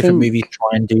a few different movies try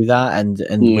and do that, and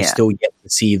we're still yet to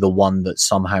see the one that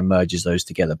somehow merges those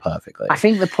together perfectly. I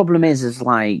think the problem is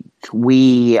like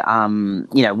we see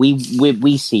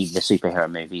the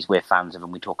superhero movies. We're fans of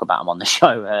them. We talk about them on the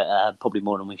show probably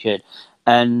more than we should,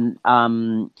 and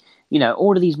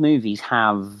all of these movies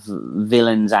have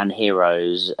villains and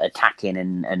heroes attacking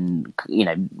and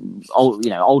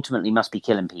ultimately must be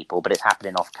killing people, but it's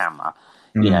happening off camera.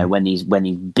 When these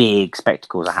big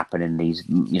spectacles are happening, these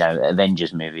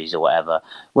Avengers movies or whatever.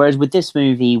 Whereas with this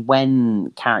movie,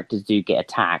 when characters do get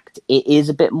attacked, it is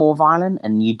a bit more violent,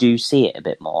 and you do see it a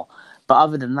bit more. But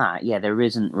other than that, there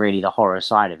isn't really the horror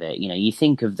side of it. You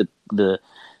think of the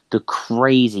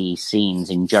crazy scenes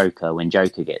in Joker when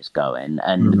Joker gets going,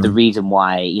 and the reason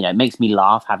why it makes me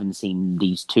laugh having seen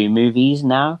these two movies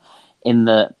now. In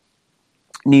the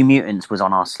New Mutants was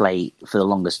on our slate for the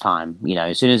longest time.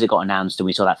 As soon as it got announced and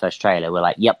we saw that first trailer, we're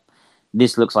like, yep,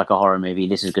 this looks like a horror movie.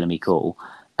 This is going to be cool.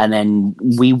 And then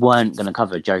we weren't going to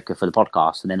cover Joker for the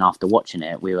podcast. And then after watching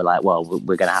it, we were like, well,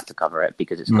 we're going to have to cover it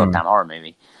because it's a goddamn horror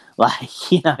movie. Like,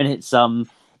 and it's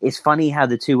funny how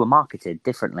the two were marketed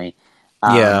differently.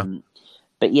 But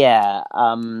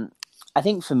I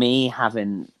think for me,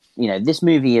 having, this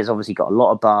movie has obviously got a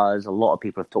lot of buzz. A lot of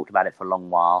people have talked about it for a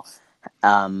long while.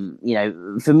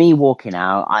 For me walking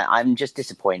out, I'm just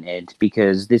disappointed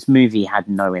because this movie had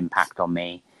no impact on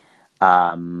me.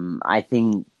 I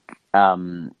think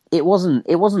it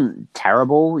wasn't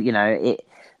terrible,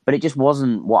 but it just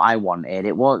wasn't what I wanted.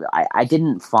 It was I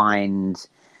didn't find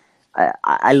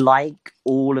I like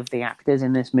all of the actors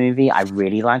in this movie. I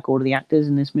really like all of the actors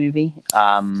in this movie.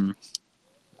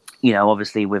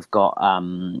 Obviously we've got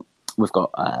who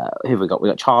have we got? We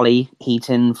got Charlie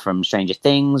Heaton from Stranger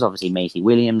Things, obviously Maisie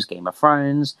Williams, Game of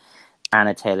Thrones,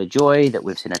 Anna Taylor-Joy, that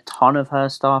we've seen a ton of her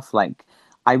stuff. Like,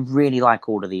 I really like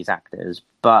all of these actors,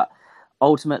 but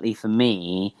ultimately for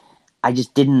me, I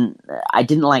didn't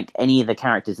like any of the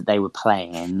characters that they were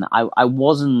playing. I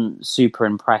wasn't super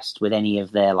impressed with any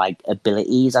of their like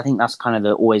abilities. I think that's kind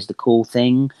of always the cool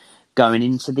thing going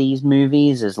into these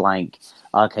movies is like,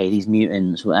 okay, these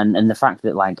mutants and the fact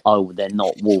that like, oh, they're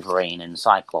not Wolverine and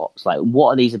Cyclops. Like,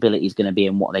 what are these abilities going to be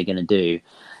and what are they going to do?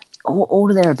 All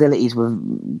of their abilities were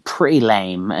pretty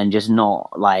lame and just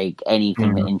not like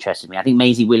anything that interested me. I think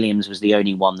Maisie Williams was the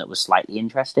only one that was slightly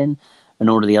interesting, and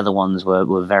all of the other ones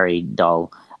were very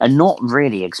dull and not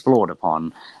really explored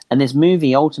upon. And this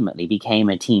movie ultimately became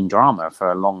a teen drama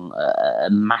for a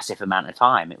massive amount of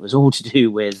time. It was all to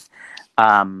do with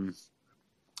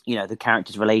the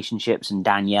characters' relationships and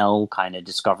Danielle kind of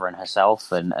discovering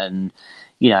herself. And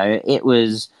it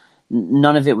was,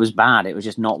 none of it was bad. It was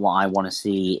just not what I want to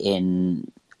see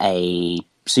in a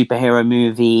superhero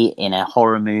movie, in a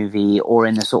horror movie, or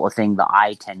in the sort of thing that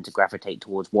I tend to gravitate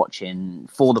towards watching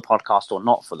for the podcast or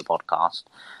not for the podcast.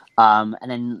 And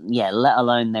then, let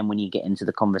alone then when you get into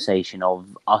the conversation of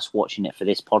us watching it for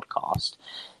this podcast,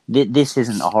 this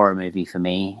isn't a horror movie for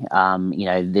me.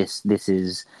 This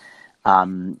is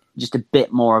just a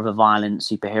bit more of a violent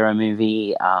superhero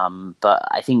movie. But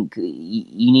I think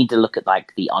you need to look at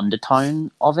like the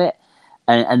undertone of it.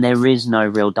 And there is no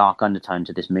real dark undertone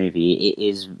to this movie. It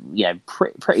is,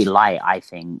 pretty light, I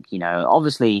think.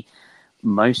 Obviously,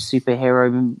 most superhero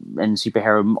and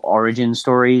superhero origin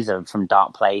stories are from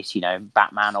dark place,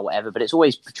 Batman or whatever. But it's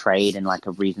always portrayed in like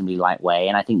a reasonably light way.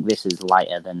 And I think this is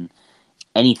lighter than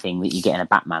anything that you get in a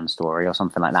Batman story or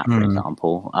something like that, for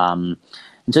example. And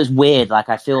so it's weird. Like,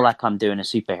 I feel like I'm doing a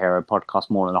superhero podcast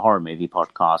more than a horror movie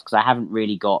podcast because I haven't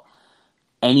really got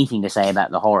anything to say about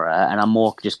the horror, and I'm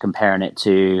more just comparing it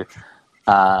to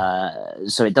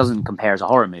so it doesn't compare as a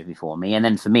horror movie for me, and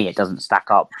then for me it doesn't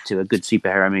stack up to a good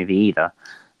superhero movie either.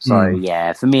 So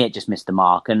for me it just missed the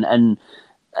mark. And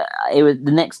it was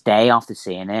the next day after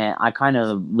seeing it, I kind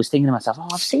of was thinking to myself,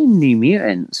 I've seen New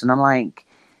Mutants, and I'm like,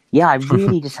 I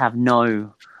really just have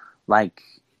no like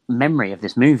memory of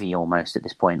this movie almost at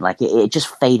this point. Like it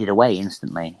just faded away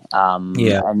instantly. And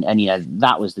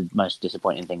that was the most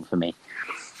disappointing thing for me.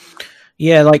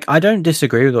 Yeah, like I don't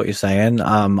disagree with what you're saying.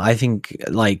 I think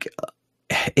like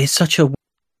it's such a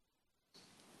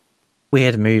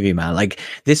weird movie, man. Like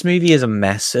this movie is a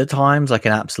mess at times, like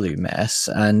an absolute mess.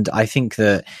 And I think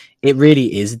that it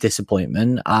really is a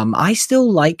disappointment. I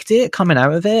still liked it coming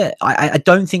out of it. I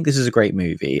don't think this is a great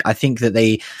movie. I think that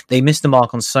they missed the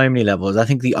mark on so many levels. I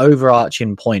think the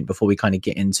overarching point, before we kind of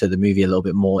get into the movie a little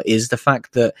bit more, is the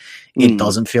fact that it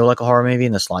doesn't feel like a horror movie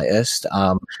in the slightest.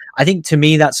 I think to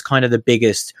me that's kind of the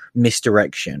biggest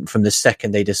misdirection from the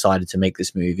second they decided to make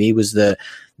this movie, was that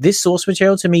this source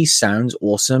material to me sounds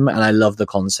awesome and I love the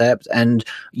concept. And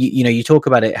you know, you talk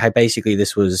about it, how basically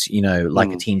this was, you know,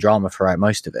 like a teen drama throughout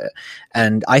most of it.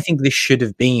 And I think this should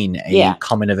have been a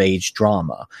coming of age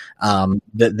drama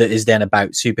that is then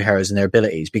about superheroes and their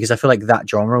abilities, because I feel like that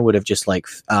genre would have just like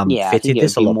fitted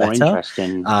this a lot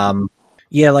better.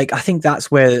 Yeah, like I think that's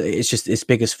where it's just its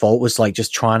biggest fault was like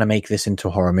just trying to make this into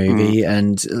a horror movie.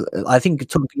 And I think,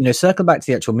 you know, circle back to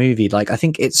the actual movie, like I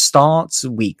think it starts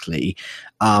weakly.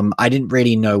 I didn't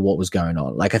really know what was going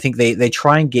on. Like I think they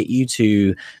try and get you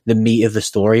to the meat of the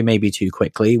story maybe too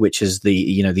quickly, which is the,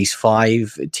 you know, these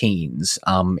 5 teens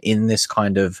in this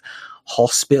kind of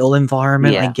hospital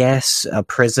environment, I guess, a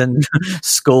prison,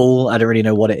 school, I don't really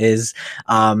know what it is.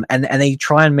 And they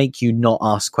try and make you not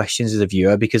ask questions as a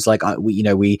viewer, because like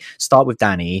we start with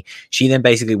Danny. She then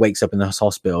basically wakes up in this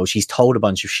hospital. She's told a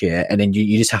bunch of shit, and then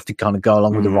you just have to kind of go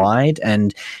along with the ride.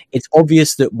 And it's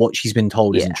obvious that what she's been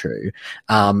told isn't true.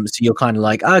 So you're kind of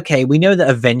like, okay, we know that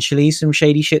eventually some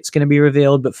shady shit's going to be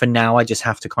revealed, but for now I just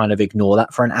have to kind of ignore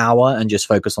that for an hour and just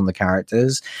focus on the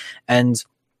characters. And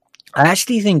I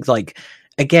actually think, like,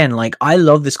 again, like I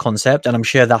love this concept, and I'm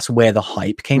sure that's where the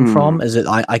hype came from, is that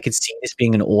I could see this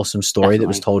being an awesome story that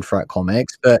was told throughout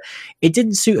comics, but it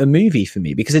didn't suit a movie for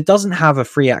me because it doesn't have a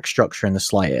 3-act structure in the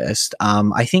slightest.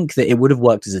 I think that it would have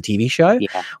worked as a TV show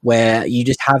where you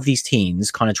just have these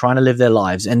teens kind of trying to live their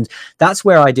lives, and that's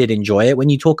where I did enjoy it. When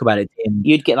you talk about it,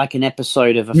 you'd get like an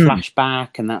episode of a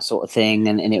flashback and that sort of thing,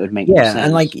 and it would make more sense.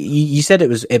 And like you said,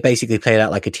 it basically played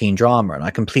out like a teen drama, and I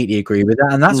completely agree with that.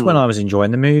 And that's when I was enjoying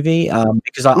the movie.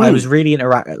 Because I was really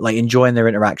enjoying their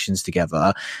interactions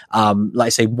together. Like I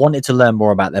say, wanted to learn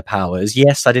more about their powers.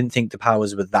 Yes, I didn't think the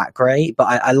powers were that great, but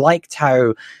I liked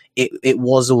how it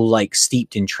was all like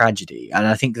steeped in tragedy. And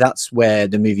I think that's where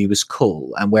the movie was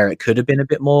cool and where it could have been a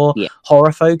bit more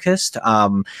horror focused.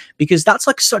 Because that's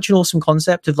like such an awesome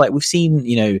concept of, like, we've seen,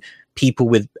 you know, people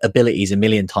with abilities a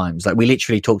million times. Like we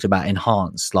literally talked about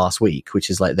Enhanced last week, which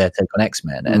is like their take on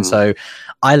X-Men. And so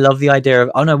I love the idea of,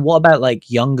 oh no, what about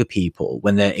like younger people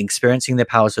when they're experiencing their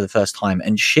powers for the first time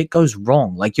and shit goes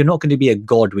wrong? Like you're not going to be a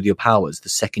god with your powers the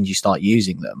second you start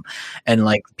using them. And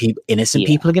like innocent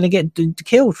people are going to get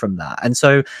killed from that. And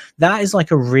so that is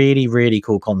like a really, really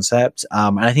cool concept.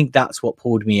 And I think that's what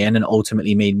pulled me in and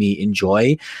ultimately made me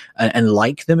enjoy and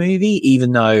like the movie,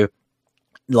 even though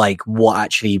like what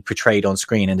actually portrayed on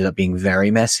screen ended up being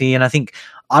very messy. And I think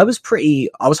I was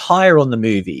higher on the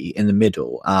movie in the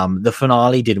middle. The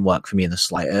finale didn't work for me in the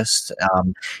slightest.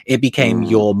 It became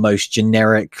your most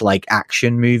generic like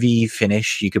action movie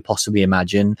finish you could possibly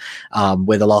imagine,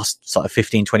 where the last sort of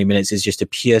 15-20 minutes is just a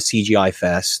pure CGI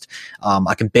fest.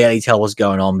 I can barely tell what's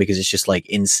going on because it's just like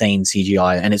insane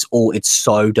CGI, and it's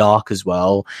so dark as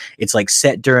well. It's like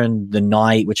set during the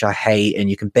night, which I hate, and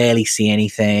you can barely see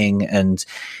anything. And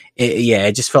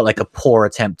it just felt like a poor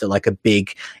attempt at like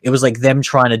it was like them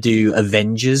trying to do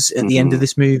Avengers at the end of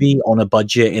this movie on a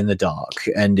budget in the dark,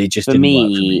 and it just didn't work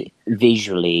for me.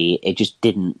 Visually, it just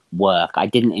didn't work. I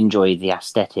didn't enjoy the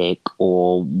aesthetic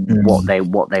or what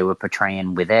they were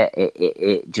portraying with it.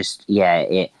 It just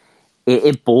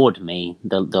it bored me,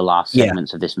 the last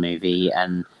segments of this movie,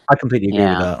 and I completely agree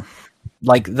with that.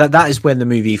 Like that is when the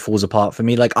movie falls apart for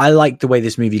me. Like I liked the way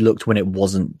this movie looked when it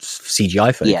wasn't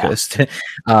CGI focused.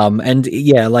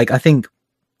 And like I think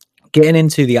getting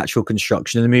into the actual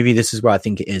construction of the movie, this is where I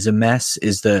think it is a mess,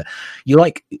 is that you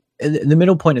like in the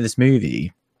middle point of this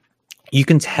movie, you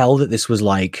can tell that this was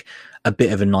like a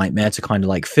bit of a nightmare to kind of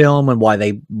like film, and why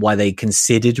they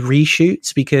considered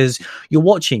reshoots, because you're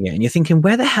watching it and you're thinking,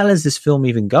 where the hell is this film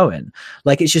even going?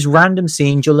 Like it's just random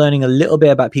scenes. You're learning a little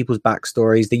bit about people's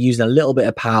backstories. They're using a little bit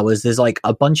of powers. There's like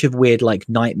a bunch of weird like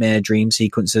nightmare dream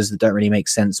sequences that don't really make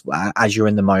sense as you're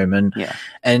in the moment.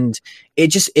 And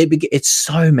it's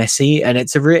so messy, and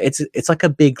it's like a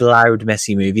big loud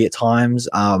messy movie at times.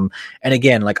 And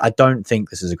again, like I don't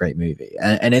think this is a great movie,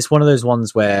 and it's one of those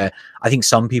ones where I think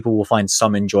some people will find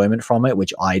some enjoyment from it,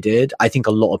 which I did. I think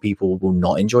a lot of people will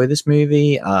not enjoy this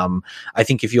movie. I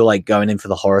think if you're like going in for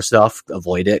the horror stuff,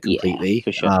 avoid it completely. Yeah,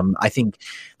 for sure. I think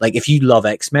like if you love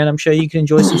X-Men, I'm sure you can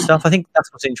enjoy some stuff. I think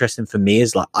that's what's interesting for me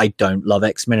is like I don't love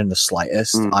X-Men in the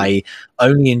slightest. I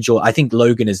think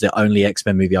Logan is the only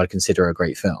X-Men movie I'd consider a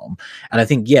great film. And I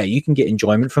think, yeah, you can get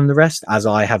enjoyment from the rest, as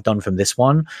I have done from this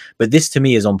one. But this to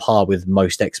me is on par with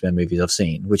most X-Men movies I've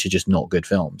seen, which are just not good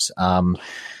films.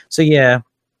 So yeah,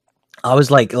 I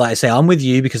was like I say, I'm with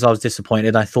you because I was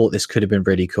disappointed. I thought this could have been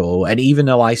really cool. And even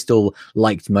though I still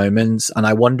liked moments, and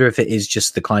I wonder if it is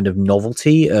just the kind of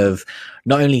novelty of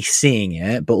not only seeing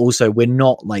it, but also we're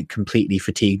not like completely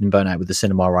fatigued and burnt out with the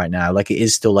cinema right now. Like it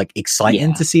is still like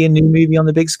exciting to see a new movie on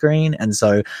the big screen. And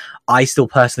so I still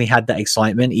personally had that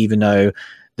excitement, even though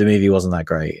the movie wasn't that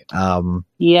great.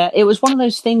 Yeah, it was one of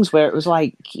those things where it was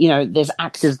like, you know, there's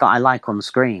actors that I like on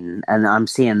screen and I'm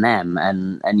seeing them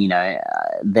and you know,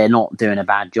 they're not doing a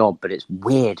bad job, but it's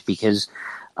weird because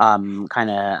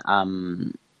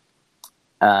Anna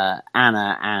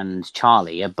and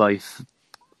Charlie are both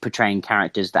portraying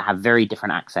characters that have very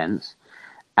different accents.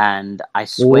 And I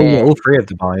swear... all three of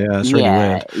them are, yeah. It's really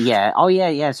weird. Yeah. Oh,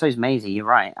 yeah. So is Maisie, you're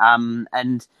right.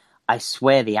 And I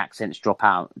swear the accents drop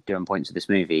out during points of this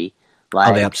movie.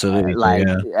 Like, they absolutely do,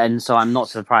 yeah. And so I'm not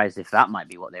surprised if that might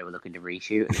be what they were looking to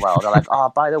reshoot as well. They're like,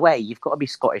 oh, by the way, you've got to be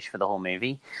Scottish for the whole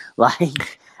movie.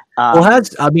 Like,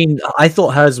 I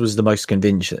thought hers was the most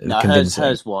convincing.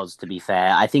 Hers was, to be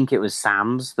fair. I think it was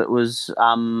Sam's that was,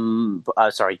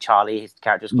 Charlie, his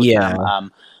character's called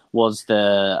Sam, was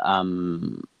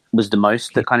the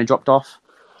most that kind of dropped off.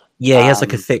 Yeah, he has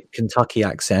like a thick Kentucky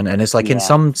accent, and it's like in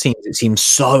some scenes it seems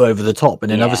so over the top,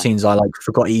 and in other scenes I like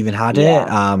forgot he even had it.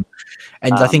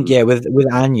 And I think with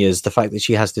Anya's, the fact that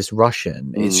she has this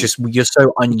Russian, it's just you're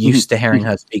so unused to hearing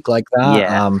her speak like that.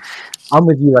 Yeah. I'm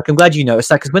with you. Like I'm glad you noticed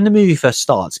that because when the movie first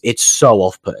starts, it's so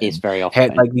off-putting. It's very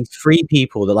off-putting. Like these three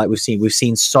people that like we've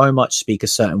seen so much speak a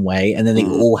certain way, and then they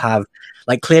all have.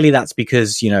 Like clearly that's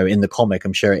because, you know, in the comic,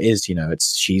 I'm sure it is, you know,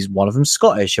 she's one of them's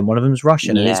Scottish and one of them's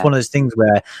Russian. And it's one of those things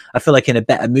where I feel like in a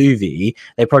better movie,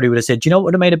 they probably would have said, do you know what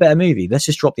would have made a better movie? Let's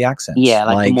just drop the accents. Yeah,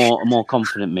 like a more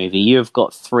confident movie. You've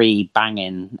got three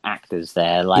banging actors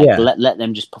there. Like let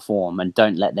them just perform and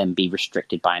don't let them be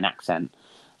restricted by an accent.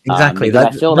 Exactly. I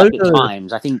feel like at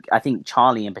times, I think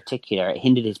Charlie in particular, it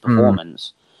hindered his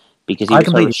performance because he was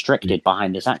so restricted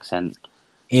behind this accent.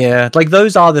 Yeah, like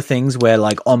those are the things where,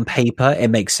 like, on paper, it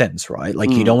makes sense, right?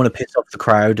 Like, you don't want to piss off the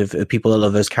crowd of people that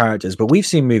love those characters. But we've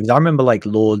seen movies. I remember, like,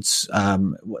 Lords.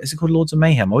 What is it called? Lords of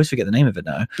Mayhem. I always forget the name of it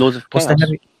now. Lords of Chaos.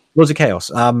 Lords of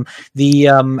Chaos. How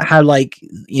like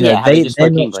they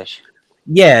speak English.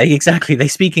 Yeah, exactly. They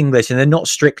speak English and they're not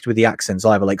strict with the accents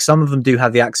either. Like some of them do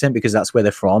have the accent because that's where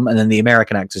they're from, and then the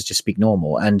American actors just speak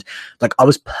normal. And like I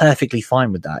was perfectly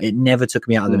fine with that. It never took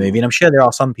me out of the movie, and I'm sure there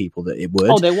are some people that it would.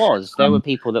 Oh, there were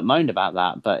people that moaned about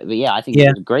that, but yeah, I think it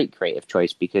was a great creative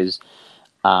choice because,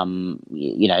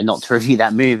 you know, not to review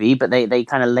that movie, but they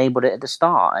kind of labeled it at the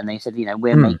start, and they said, you know,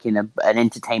 we're making an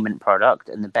entertainment product,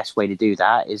 and the best way to do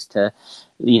that is to,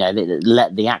 you know,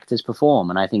 let the actors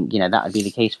perform. And I think, you know, that would be the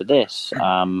case with this.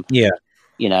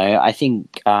 You know, I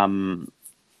think, and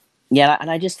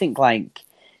I just think like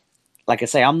I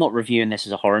say, I'm not reviewing this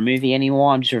as a horror movie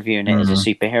anymore. I'm just reviewing it as a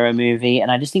superhero movie.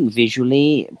 And I just think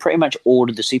visually, pretty much all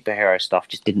of the superhero stuff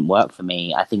just didn't work for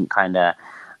me. I think kind of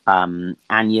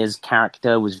Anya's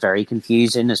character was very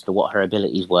confusing as to what her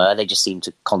abilities were. They just seemed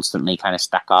to constantly kind of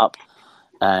stack up.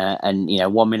 And, you know,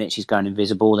 one minute she's going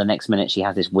invisible, the next minute she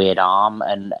has this weird arm.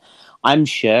 And I'm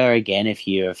sure, again, if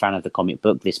you're a fan of the comic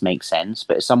book, this makes sense.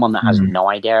 But as someone that has no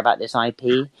idea about this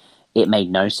IP, it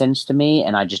made no sense to me.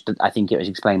 And I think it was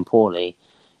explained poorly.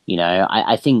 You know,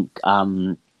 I think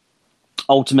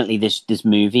ultimately this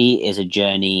movie is a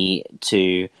journey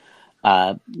to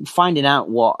finding out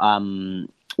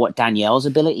what Danielle's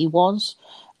ability was.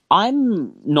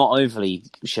 I'm not overly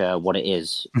sure what it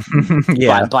is.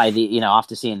 by the, you know,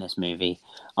 after seeing this movie,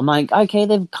 I'm like, okay,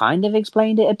 they've kind of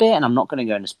explained it a bit, and I'm not going to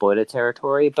go into spoiler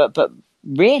territory, but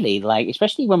really, like,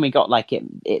 especially when we got like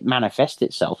it manifest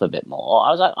itself a bit more,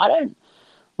 I was like, I don't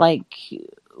like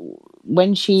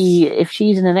if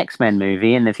she's in an X-Men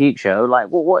movie in the future, like,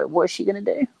 what is she gonna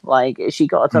do? Like, is she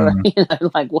got to, you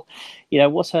know, like, what, you know,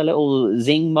 what's her little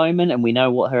zing moment? And we know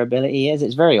what her ability is.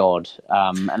 It's very odd.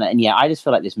 And yeah, I just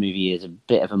feel like this movie is a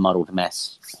bit of a muddled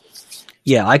mess.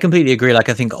 Yeah, I completely agree. Like,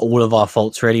 I think all of our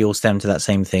faults really all stem to that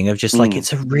same thing of just like,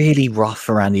 it's a really rough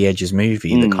around the edges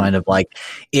movie that kind of like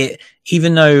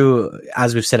even though,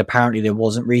 as we've said, apparently there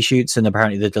wasn't reshoots and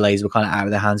apparently the delays were kind of out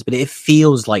of their hands, but it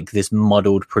feels like this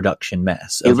muddled production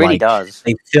mess. It really does.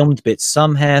 They filmed bits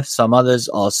some here, some others,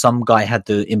 or some guy had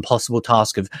the impossible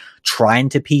task of trying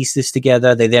to piece this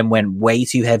together. They then went way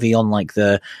too heavy on like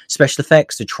the special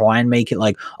effects to try and make it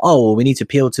like, oh, well, we need to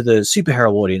appeal to the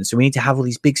superhero audience, so we need to have all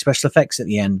these big special effects at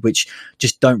the end, which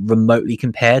just don't remotely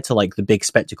compare to like the big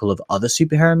spectacle of other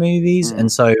superhero movies.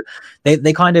 And so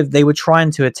they were trying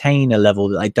to attain a level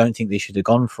that I don't think they should have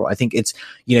gone for. I think it's,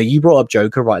 you brought up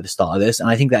Joker right at the start of this, and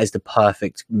I think that is the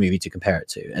perfect movie to compare it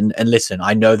to. And listen,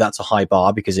 I know that's a high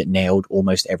bar because it nailed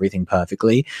almost everything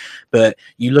perfectly, but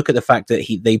you look at the fact that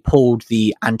they pulled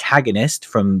the antagonist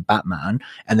from Batman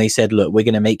and they said, look, we're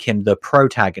going to make him the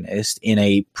protagonist in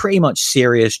a pretty much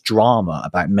serious drama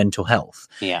about mental health.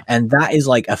 Yeah. And that is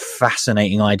like a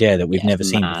fascinating idea that we've never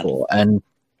seen before. And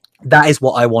that is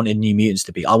what I wanted New Mutants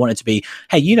to be. I want it to be,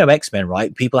 hey, X-Men,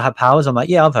 right? People have powers. I'm like,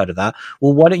 yeah, I've heard of that.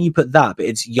 Well, why don't you put that? But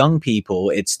it's young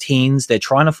people, it's teens. They're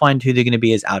trying to find who they're going to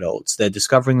be as adults. They're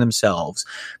discovering themselves.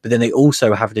 But then they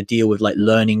also have to deal with like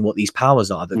learning what these powers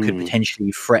are that could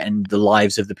potentially threaten the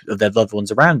lives of their loved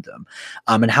ones around them.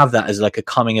 And have that as like a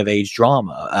coming of age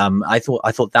drama. I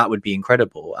thought that would be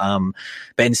incredible.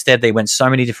 But instead they went so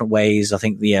many different ways. I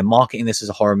think marketing this as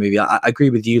a horror movie, I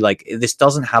agree with you. Like, this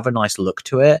doesn't have a nice look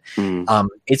to it.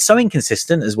 It's so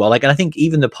inconsistent as well. Like, and I think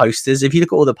even the posters, if you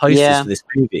look at all the posters for this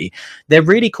movie, they're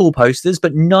really cool posters,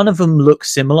 but none of them look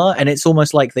similar. And it's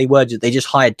almost like they just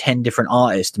hired 10 different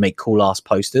artists to make cool ass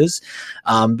posters.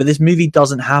 But this movie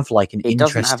doesn't have like an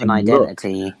interesting doesn't have an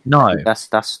identity. Look. No, that's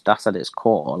at its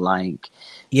core. Like,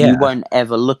 you won't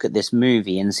ever look at this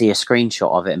movie and see a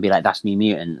screenshot of it and be like, that's New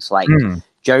Mutants. Like,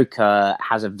 Joker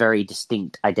has a very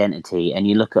distinct identity, and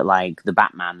you look at like the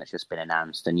Batman that's just been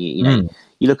announced, and you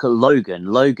look at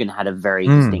Logan had a very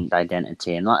distinct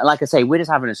identity. And like I say, we're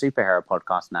just having a superhero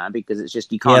podcast now because it's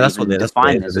just, you can't even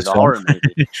define this as a horror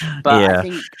movie. But I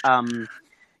think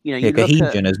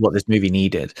cohesion is what this movie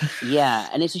needed. Yeah,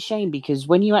 and it's a shame because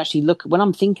when you actually when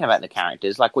I'm thinking about the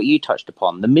characters, like what you touched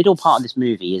upon, the middle part of this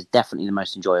movie is definitely the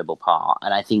most enjoyable part.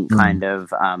 And I think kind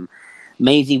of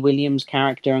Maisie Williams'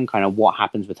 character and kind of what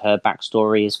happens with her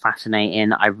backstory is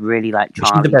fascinating. I really like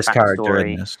Charlie's backstory. She's the best character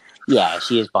in this. Yeah,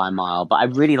 she is by a mile. But I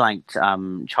really liked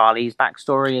Charlie's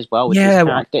backstory as well with his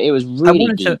character. It was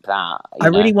really deep. I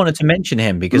really wanted to mention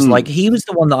him because like he was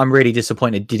the one that I'm really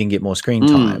disappointed didn't get more screen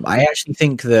time. I actually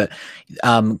think that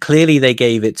clearly they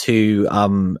gave it to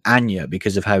Anya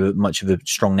because of how much of a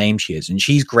strong name she is. And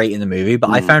she's great in the movie,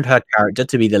 but I found her character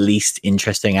to be the least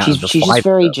interesting out of the five. She's just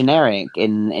very generic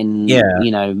in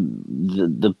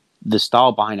the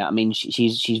style behind it. I mean,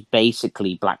 she's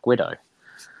basically Black Widow.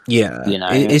 Yeah,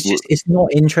 it's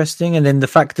not interesting. And then the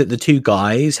fact that the two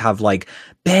guys have like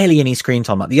barely any screen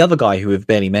time, like the other guy who we've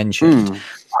barely mentioned,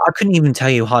 I couldn't even tell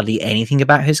you hardly anything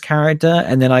about his character.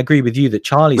 And then I agree with you that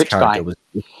Charlie's character was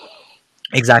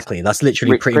exactly, that's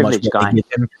literally pretty much what they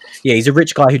give him. Yeah, he's a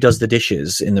rich guy who does the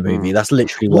dishes in the movie. That's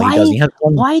literally what he does.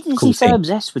 Why is he so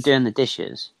obsessed with doing the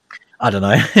dishes? I don't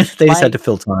know. They just had to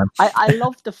fill time. I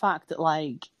love the fact that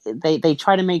like they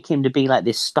try to make him to be like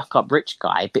this stuck-up rich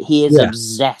guy, but he is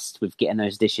obsessed with getting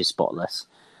those dishes spotless.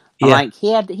 Like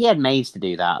he had maids to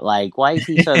do that. Like, why is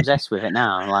he so obsessed with it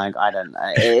now? Like, I don't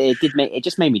know. It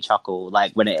just made me chuckle.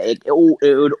 Like when it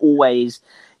would always.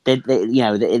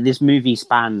 This movie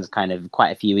spans kind of quite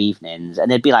a few evenings,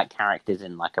 and there'd be like characters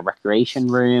in like a recreation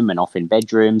room and off in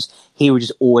bedrooms. He would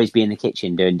just always be in the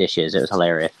kitchen doing dishes. It was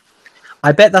hilarious.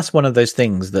 I bet that's one of those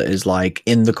things that is like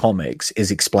in the comics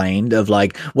is explained of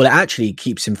like, well, it actually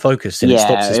keeps him focused and it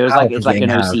stops his power it's like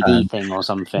an OCD thing or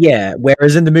something. Yeah.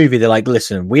 Whereas in the movie, they're like,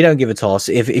 listen, we don't give a toss.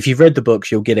 If you've read the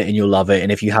books, you'll get it and you'll love it.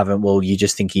 And if you haven't, well, you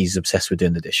just think he's obsessed with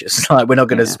doing the dishes. Like, we're not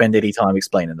going to spend any time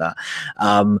explaining that.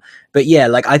 But yeah,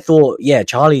 like I thought,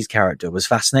 Charlie's character was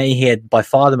fascinating. He had by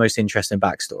far the most interesting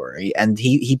backstory, and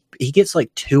he gets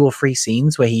like 2 or 3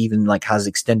 scenes where he even like has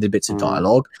extended bits of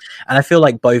dialogue. And I feel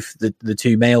like both the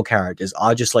two male characters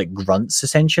are just like grunts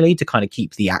essentially to kind of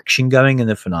keep the action going in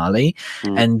the finale,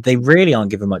 and they really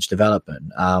aren't given much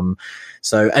development.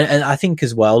 So, and I think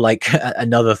as well, like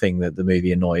another thing that the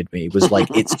movie annoyed me was like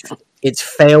it's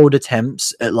failed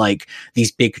attempts at like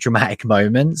these big dramatic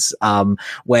moments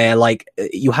where like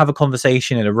you have a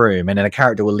conversation in a room and then a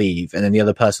character will leave and then the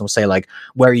other person will say like,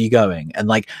 where are you going? And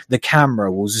like the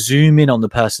camera will zoom in on the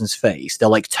person's face. They'll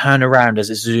like turn around as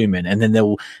it's zooming, and then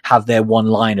they'll have their one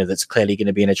liner that's clearly going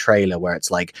to be in a trailer where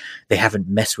it's like, they haven't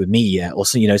messed with me yet, or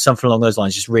so, something along those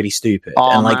lines, just really stupid.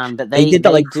 And like they did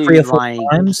that like 3 or 4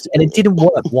 times and it didn't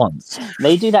work once.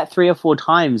 They do that 3 or 4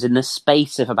 times in the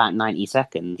space of about 90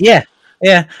 seconds. Yeah.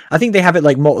 Yeah, I think they have it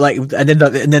like more like, and then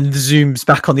the zooms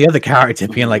back on the other character,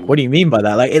 being like, "What do you mean by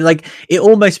that?" Like it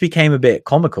almost became a bit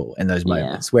comical in those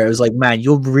moments where it was like, "Man,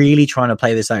 you're really trying to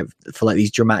play this out for like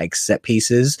these dramatic set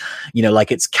pieces." You know,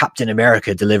 like it's Captain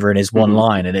America delivering his one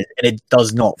line, and it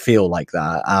does not feel like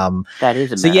that. That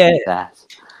is American. So yeah,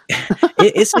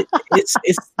 it's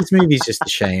this movie's just a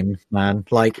shame, man.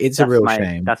 Like it's a real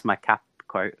shame. That's my cap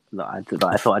quote that I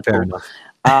thought I'd pull.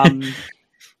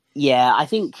 Yeah, I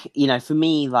think, you know, for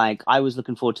me, like, I was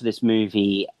looking forward to this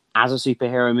movie as a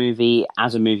superhero movie,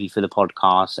 as a movie for the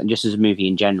podcast, and just as a movie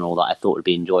in general that I thought would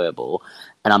be enjoyable.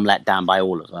 And I'm let down by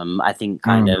all of them. I think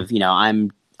kind of, you know,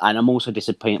 I'm also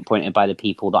disappointed by the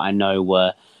people that I know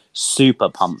were super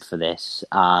pumped for this.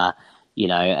 You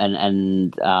know,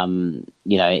 and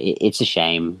you know, it's a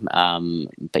shame.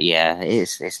 But yeah,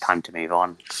 it's time to move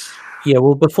on. Yeah,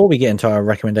 well, before we get into our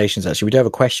recommendations, actually, we do have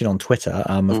a question on Twitter.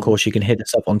 Of course, you can hit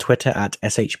us up on Twitter at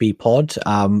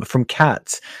SHBpod. From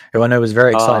Kat, who I know was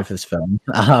very excited for this film.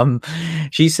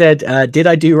 She said, "Did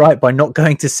I do right by not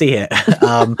going to see it?"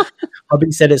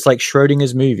 Hubby said it's like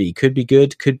Schrodinger's movie. Could be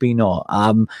good, could be not.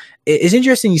 It's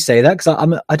interesting you say that,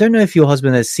 because I don't know if your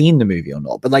husband has seen the movie or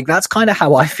not, but like that's kind of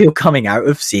how I feel coming out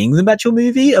of seeing the actual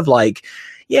movie, of like,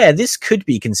 yeah, this could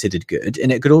be considered good,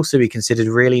 and it could also be considered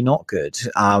really not good.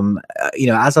 You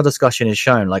know, as our discussion has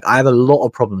shown, like I have a lot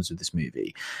of problems with this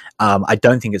movie. I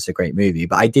don't think it's a great movie,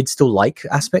 but I did still like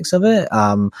aspects of it.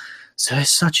 So it's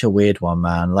such a weird one,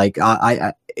 man. Like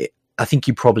I think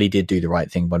you probably did do the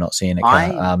right thing by not seeing it.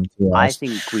 I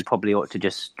think we probably ought to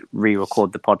just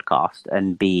re-record the podcast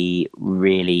and be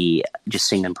really just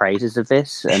singing praises of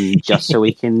this, and just so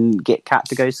we can get Kat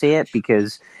to go see it,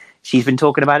 because she's been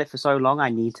talking about it for so long.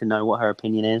 I need to know what her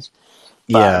opinion is.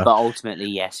 But ultimately,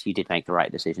 yes, you did make the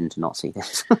right decision to not see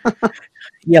this.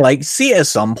 Yeah, like see it at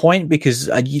some point, because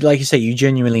like you say, you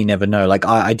genuinely never know. Like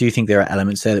I do think there are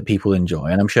elements there that people enjoy,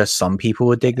 and I'm sure some people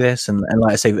would dig this. And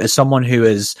like I say, as someone who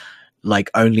has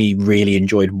like only really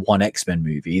enjoyed one X-Men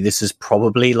movie, this is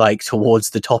probably like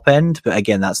towards the top end. But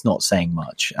again, that's not saying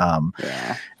much.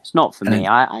 Yeah, it's not for me.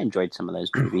 I enjoyed some of those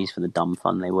movies for the dumb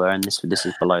fun they were, and this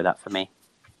is below that for me.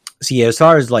 So yeah, as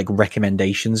far as like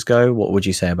recommendations go, what would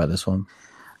you say about this one?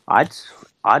 I'd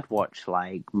watch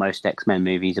like most X-Men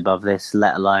movies above this,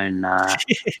 let alone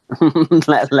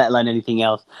let alone anything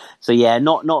else. So yeah,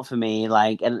 not for me.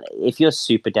 Like, and if you're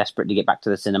super desperate to get back to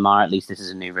the cinema, at least this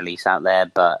is a new release out there.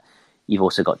 But you've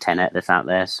also got Tenet that's out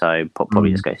there, so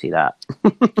probably just go see that.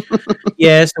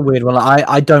 Yeah, it's a weird one.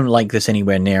 I don't like this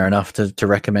anywhere near enough to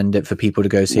recommend it for people to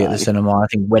go see at the cinema. I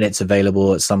think when it's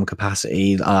available at some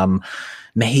capacity,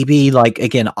 maybe, like,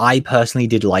 again, I personally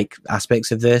did like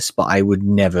aspects of this, but I would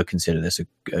never consider this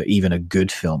even a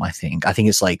good film. I think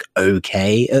it's like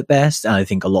okay at best, and I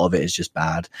think a lot of it is just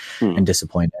bad and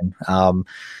disappointing.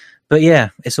 But yeah,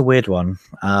 it's a weird one.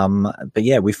 But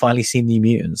yeah, we've finally seen New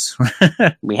Mutants.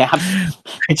 We have.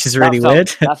 Which is really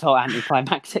weird. That's all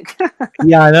anticlimactic.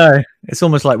 Yeah, I know. It's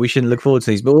almost like we shouldn't look forward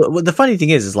to these. But the funny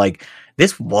thing is like,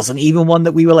 this wasn't even one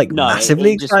that we were like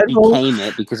massively excited for. It just became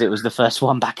it because it was the first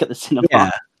one back at the cinema.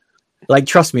 Yeah. Like,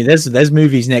 trust me, there's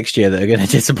movies next year that are going to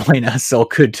disappoint us, or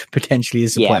could potentially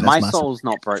disappoint us. Yeah, my soul's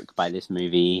not broke by this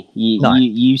movie.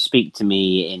 You speak to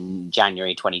me in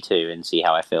January 22 and see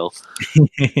how I feel.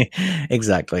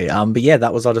 Exactly. But yeah,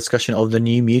 that was our discussion of the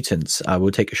New Mutants. We'll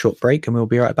take a short break and we'll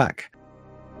be right back.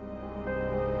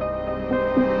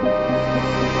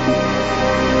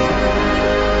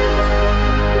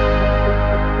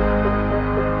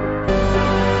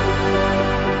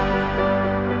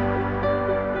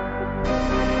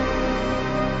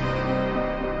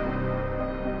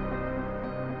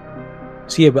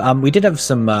 So yeah, but we did have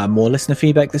some more listener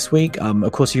feedback this week.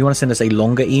 Of course, if you want to send us a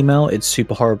longer email, it's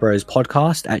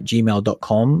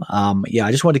superhorrorbrospodcast@gmail.com. Yeah,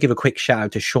 I just want to give a quick shout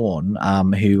out to Sean,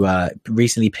 who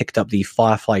recently picked up the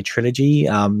Firefly trilogy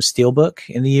steelbook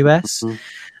in the US.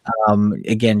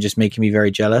 Again, just making me very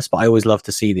jealous, but I always love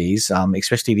to see these,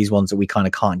 especially these ones that we kind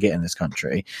of can't get in this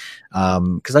country,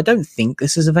 because I don't think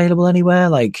this is available anywhere.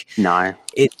 Like, no,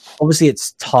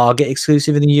 it's Target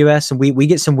exclusive in the US, and we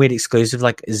get some weird exclusive,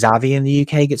 like Zavvi in the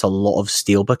UK gets a lot of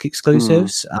steelbook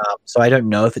exclusives. So I don't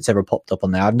know if it's ever popped up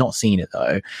on there. I've not seen it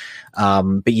though.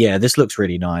 But yeah, this looks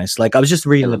really nice. Like, I was just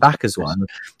reading the back as well.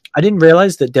 I didn't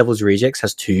realize that Devil's Rejects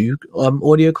has two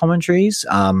audio commentaries.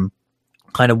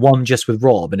 Kind of one just with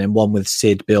Rob, and then one with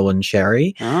Sid, Bill, and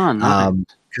Sherry. Oh, nice.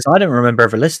 Because I don't remember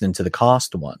ever listening to the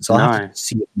cast one, so I have to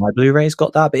see if my Blu-ray's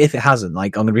got that. But if it hasn't,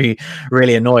 like, I'm going to be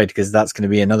really annoyed, because that's going to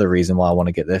be another reason why I want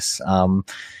to get this.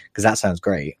 Because that sounds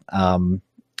great.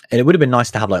 And it would have been nice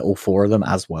to have like all 4 of them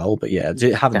as well. But yeah, having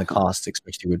Definitely. the cast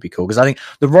especially would be cool, because I think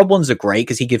the Rob ones are great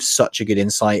because he gives such a good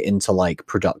insight into like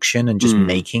production and just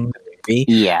making the movie.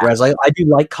 Yeah. Whereas I do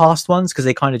like cast ones because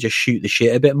they kind of just shoot the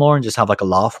shit a bit more and just have like a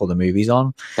laugh while the movie's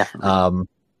on. Definitely.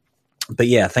 But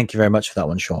yeah, thank you very much for that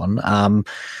one, Sean.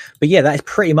 But yeah, that is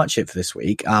pretty much it for this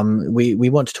week. We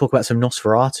want to talk about some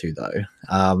Nosferatu though.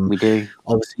 We do.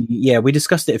 Obviously, yeah, we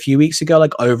discussed it a few weeks ago,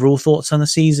 like overall thoughts on the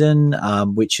season,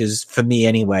 which is for me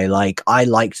anyway. Like I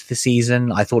liked the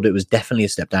season. I thought it was definitely a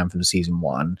step down from season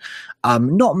 1.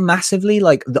 Not massively.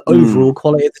 Like the overall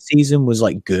quality of the season was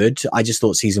like good. I just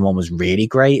thought season 1 was really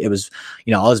great. It was,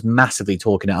 I was massively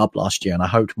talking it up last year, and I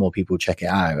hoped more people would check it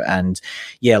out. And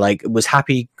yeah, like was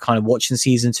happy kind of watching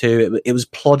season 2. It was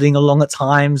plodding along at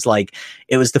times. Like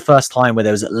it was the first time where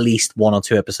there was at least 1 or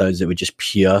 2 episodes that were just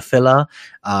pure filler.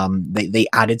 They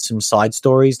added some side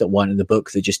stories that weren't in the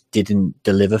book that just didn't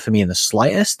deliver for me in the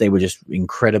slightest. They were just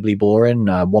incredibly boring.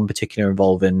 One particular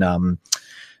involving oh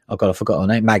god, I forgot her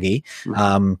name, Maggie.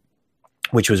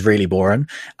 Which was really boring.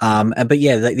 But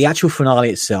yeah, the actual finale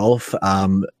itself,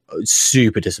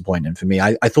 super disappointing for me.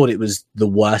 I thought it was the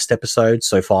worst episode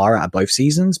so far out of both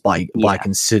seasons by a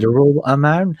considerable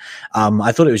amount.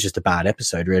 I thought it was just a bad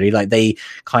episode, really. Like they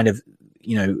kind of,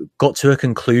 got to a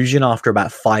conclusion after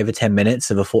about 5 or 10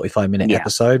 minutes of a 45-minute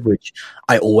episode, which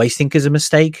I always think is a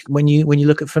mistake when you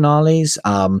look at finales.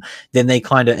 Then they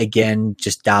kind of again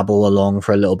just dabble along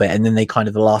for a little bit, and then they kind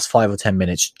of the last 5 or 10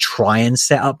 minutes try and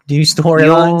set up new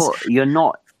storylines. You're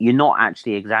not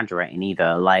actually exaggerating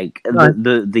either. Like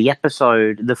the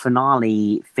episode, the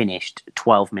finale finished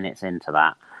 12 minutes into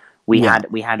that. We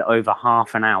had over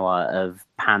half an hour of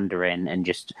pandering and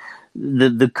just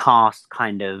the cast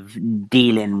kind of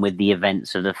dealing with the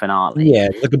events of the finale. Yeah,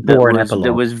 like a boring epilogue.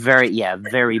 There was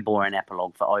very boring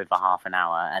epilogue for over half an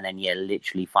hour, and then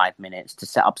literally 5 minutes to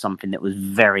set up something that was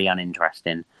very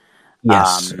uninteresting.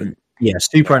 Yes.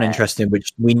 Super uninteresting,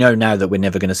 which we know now that we're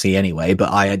never going to see anyway, but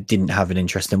I didn't have an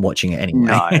interest in watching it anyway.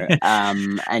 No.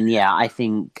 And I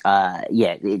think,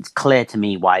 it's clear to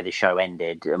me why the show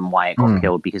ended and why it got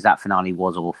killed, because that finale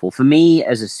was awful. For me,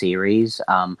 as a series,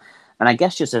 and I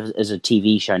guess just as a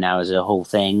TV show now, as a whole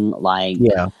thing, like,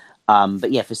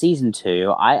 but yeah, for season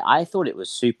 2, I thought it was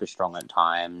super strong at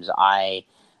times. I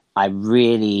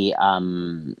really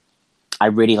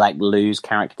like Lou's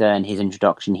character and his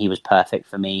introduction. He was perfect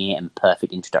for me and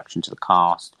perfect introduction to the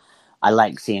cast. I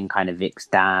like seeing kind of Vic's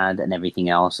dad and everything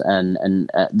else.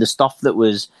 And the stuff that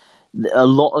was, a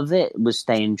lot of it was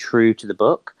staying true to the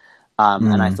book.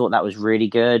 And I thought that was really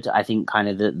good. I think kind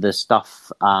of the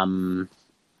stuff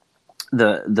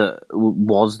that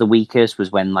was the weakest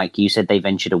was when, like you said, they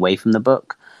ventured away from the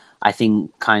book. I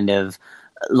think kind of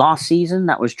last season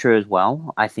that was true as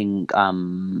well. I think,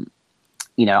 I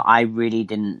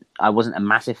wasn't a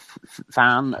massive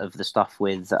fan of the stuff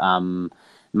with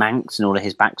Manx and all of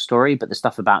his backstory, but the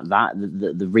stuff about that,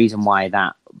 the reason why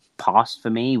that passed for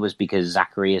me was because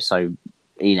Zachary is so,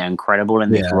 incredible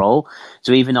in this role.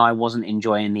 So even though I wasn't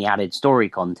enjoying the added story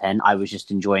content, I was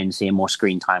just enjoying seeing more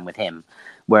screen time with him.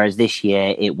 Whereas this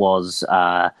year it was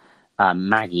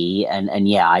Maggie, and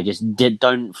I just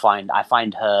I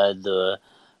find her the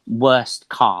worst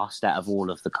cast out of all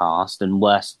of the cast, and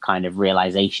worst kind of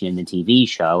realization in the TV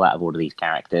show out of all of these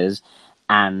characters,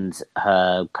 and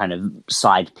her kind of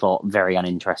side plot very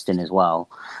uninteresting as well.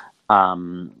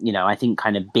 I think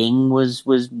kind of Bing was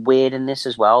weird in this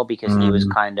as well, because he was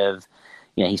kind of,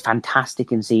 he's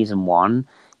fantastic in season 1.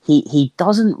 He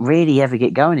doesn't really ever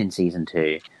get going in season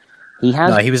 2. He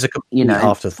was a complete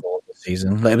afterthought this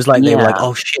season. It was like they were like,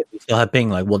 "Oh shit, we still have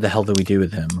Bing. Like, what the hell do we do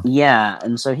with him?" Yeah,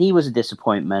 and so he was a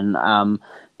disappointment. But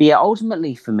yeah,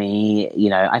 ultimately for me,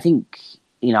 I think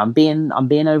I'm being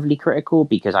overly critical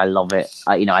because I love it.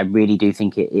 I really do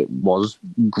think it was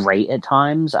great at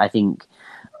times. I think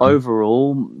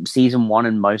overall, season 1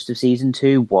 and most of season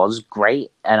 2 was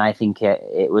great, and I think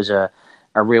it was a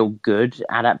real good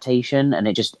adaptation, and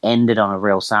it just ended on a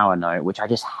real sour note, which I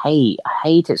just hate. I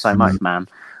hate it so much, man.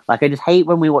 Like, I just hate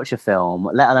when we watch a film,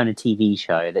 let alone a TV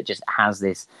show, that just has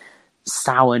this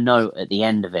sour note at the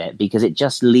end of it, because it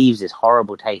just leaves this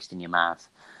horrible taste in your mouth.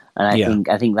 And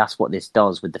I think that's what this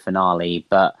does with the finale.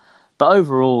 But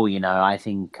overall, I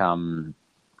think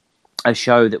a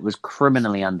show that was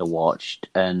criminally underwatched,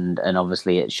 and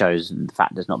obviously it shows the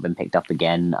fact it's not been picked up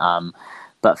again.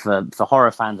 But for horror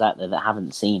fans out there that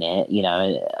haven't seen it,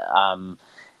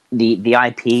 the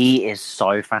IP is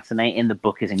so fascinating. The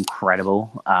book is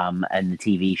incredible, and the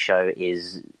TV show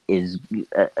is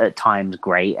at times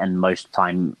great, and most of the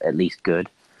time at least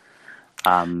good.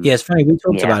 Yeah, it's funny. We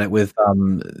talked about it with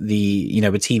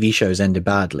with TV shows ended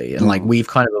badly, and like we've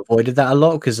kind of avoided that a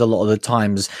lot because a lot of the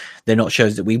times they're not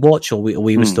shows that we watch or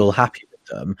we were still happy with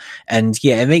them. And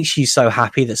yeah, it makes you so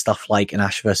happy that stuff like an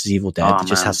Ash versus Evil Dead that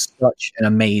just has such an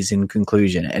amazing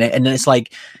conclusion, and it's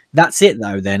like that's it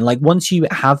though. Then like once you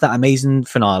have that amazing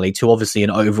finale to obviously an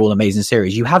overall amazing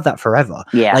series, you have that forever.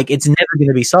 Yeah, like it's never going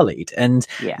to be sullied. And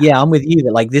yeah, I'm with you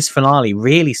that like this finale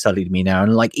really sullied me now.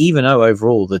 And like even though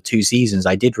overall the 2 seasons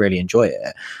I did really enjoy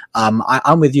it,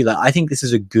 I'm with you that I think this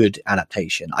is a good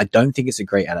adaptation. I don't think it's a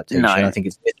great adaptation. I think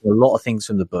it's a lot of things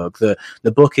from the book. The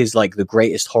book is like the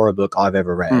greatest horror book I've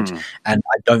ever read, and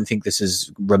I don't think this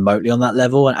is remotely on that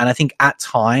level. And I think at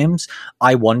times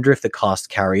I wonder if the cast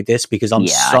carried this because I'm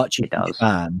such a big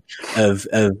fan of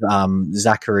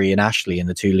Zachary and Ashley in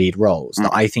the 2 lead roles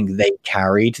that I think they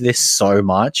carried this so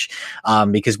much,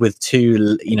 because with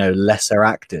 2 lesser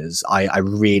actors I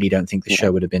really don't think the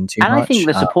show would have been too much. I think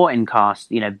the supporting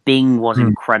cast, Bing was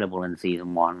incredible in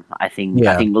season 1. I think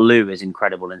Lou is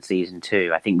incredible in season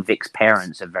 2. I think Vic's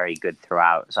parents are very good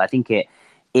throughout, so I think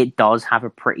it does have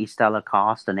a pretty stellar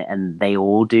cast, and they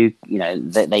all do,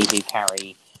 they do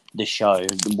carry the show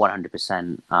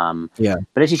 100%.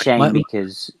 But it's a shame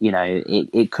because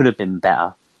it could have been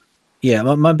better. Yeah,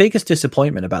 my biggest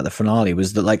disappointment about the finale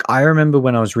was that, like, I remember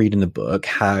when I was reading the book,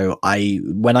 how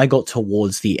when I got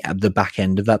towards the back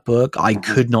end of that book, I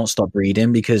could not stop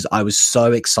reading because I was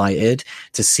so excited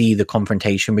to see the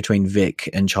confrontation between Vic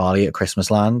and Charlie at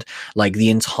Christmasland. Like, the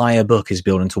entire book is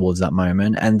building towards that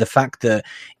moment, and the fact that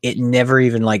it never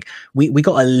even, like, we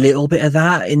got a little bit of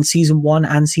that in season 1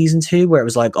 and season 2, where it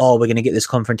was like, oh, we're going to get this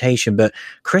confrontation, but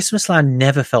Christmasland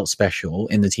never felt special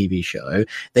in the TV show.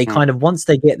 They kind of, once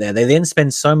they get there, they then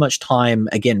spend so much time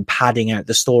again padding out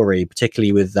the story,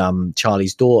 particularly with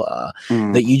Charlie's daughter,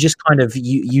 that you just kind of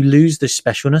you lose the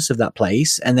specialness of that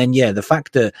place. And then the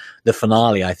fact that the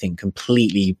finale, I think,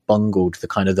 completely bungled the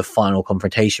kind of the final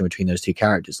confrontation between those 2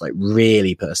 characters, like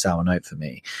really put a sour note for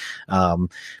me. But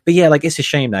yeah, like it's a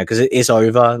shame now because it is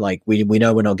over. Like we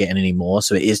know we're not getting any more,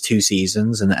 so it is 2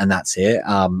 seasons and that's it.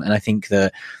 And I think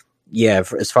that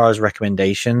as far as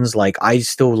recommendations, like I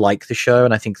still like the show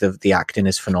and I think the acting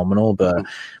is phenomenal, but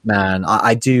man,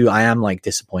 I am like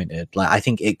disappointed. Like I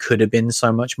think it could have been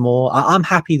so much more. I'm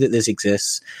happy that this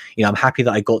exists. I'm happy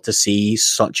that I got to see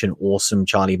such an awesome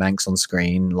Charlie Banks on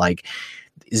screen. Like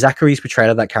Zachary's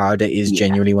portrayal of that character is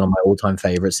genuinely one of my all-time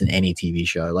favorites in any TV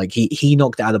show. Like he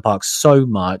knocked it out of the park so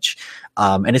much.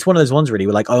 And it's one of those ones really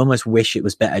where like I almost wish it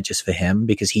was better just for him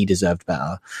because he deserved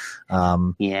better.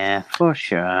 Yeah, for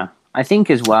sure. I think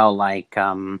as well, like,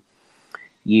 for me,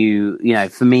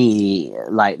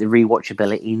 like the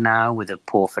rewatchability now with a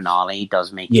poor finale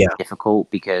does make it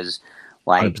difficult because,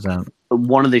 like, 100%.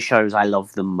 One of the shows I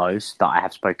love the most that I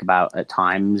have spoke about at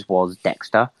times was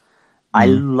Dexter. I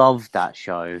loved that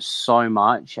show so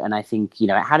much, and I think, it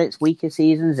had its weaker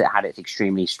seasons, it had its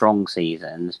extremely strong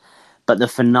seasons, but the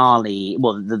finale,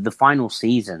 well, the final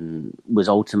season was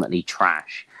ultimately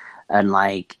trash. And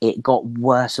like it got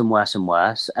worse and worse and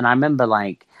worse. And I remember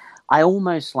like I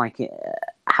almost like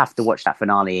have to watch that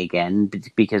finale again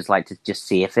because like to just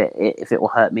see if it will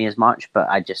hurt me as much. But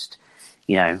I just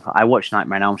I watched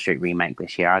Nightmare on Elm Street remake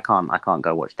this year. I can't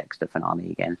go watch Dexter finale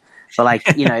again. But like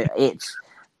it's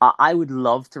I would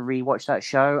love to rewatch that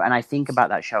show, and I think about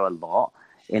that show a lot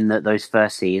in those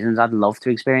first seasons. I'd love to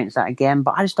experience that again,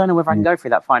 but I just don't know whether I can go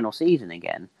through that final season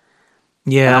again.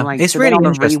 Yeah, like, it's so really on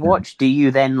interesting. A rewatch, do you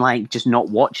then like just not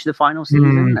watch the final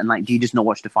season and like do you just not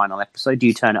watch the final episode? Do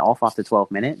you turn it off after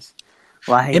 12 minutes?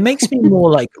 Like, it makes me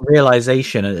more like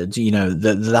realization,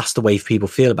 that that's the way people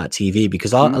feel about TV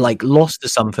because I like Lost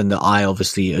is something that I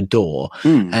obviously adore,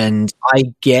 and I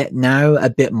get now a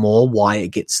bit more why it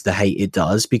gets the hate it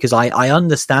does because I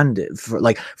understand it.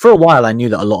 For a while, I knew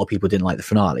that a lot of people didn't like the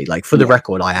finale. Like for the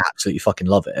record, I absolutely fucking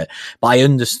love it, but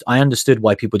I understood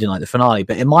why people didn't like the finale.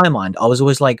 But in my mind, I was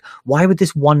always like, why would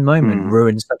this one moment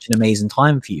ruin such an amazing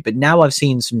time for you? But now I've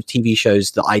seen some TV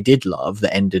shows that I did love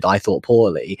that ended, I thought,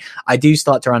 poorly. I do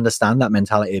start to understand that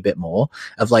mentality a bit more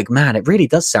of like, man, it really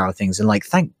does sour things, and like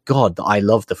thank God that I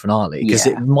loved the finale because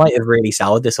it might have really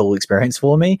soured this whole experience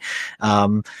for me.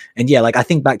 And like I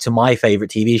think back to my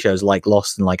favorite TV shows like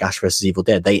Lost and like Ash vs Evil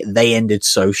Dead, they ended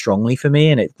so strongly for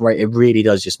me, and it really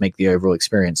does just make the overall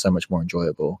experience so much more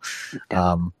enjoyable.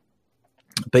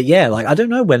 But yeah, like I don't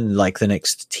know when like the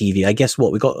next TV. I guess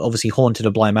what we got obviously Haunted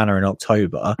of Bly Manor in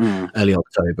October, early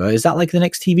October. Is that like the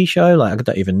next TV show? Like I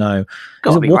don't even know.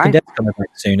 Is it Walking Dead coming back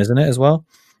soon? Isn't it as well?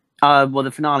 Well,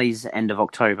 the finale's end of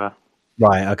October.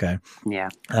 Right. Okay. Yeah.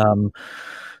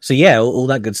 So yeah, all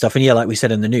that good stuff, and yeah, like we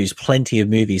said in the news, plenty of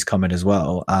movies coming as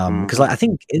well. Because like I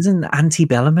think isn't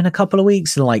Antebellum in a couple of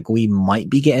weeks, and like we might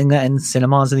be getting that in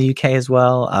cinemas in the UK as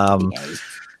well.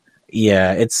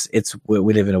 Yeah, it's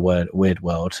we live in a weird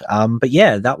world. But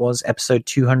yeah, that was episode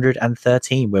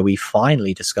 213 where we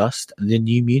finally discussed the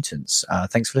New Mutants.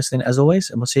 Thanks for listening as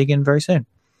always, and we'll see you again very soon.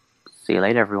 See you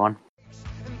later, everyone.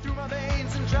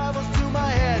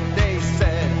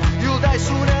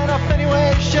 Soon enough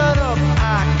anyway, shut up,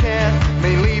 I can't,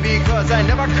 mainly because I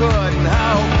never could, and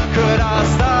how could I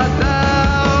start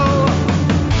now?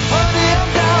 Honey,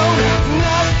 I'm down,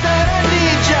 not that I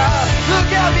need ya, look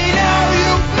out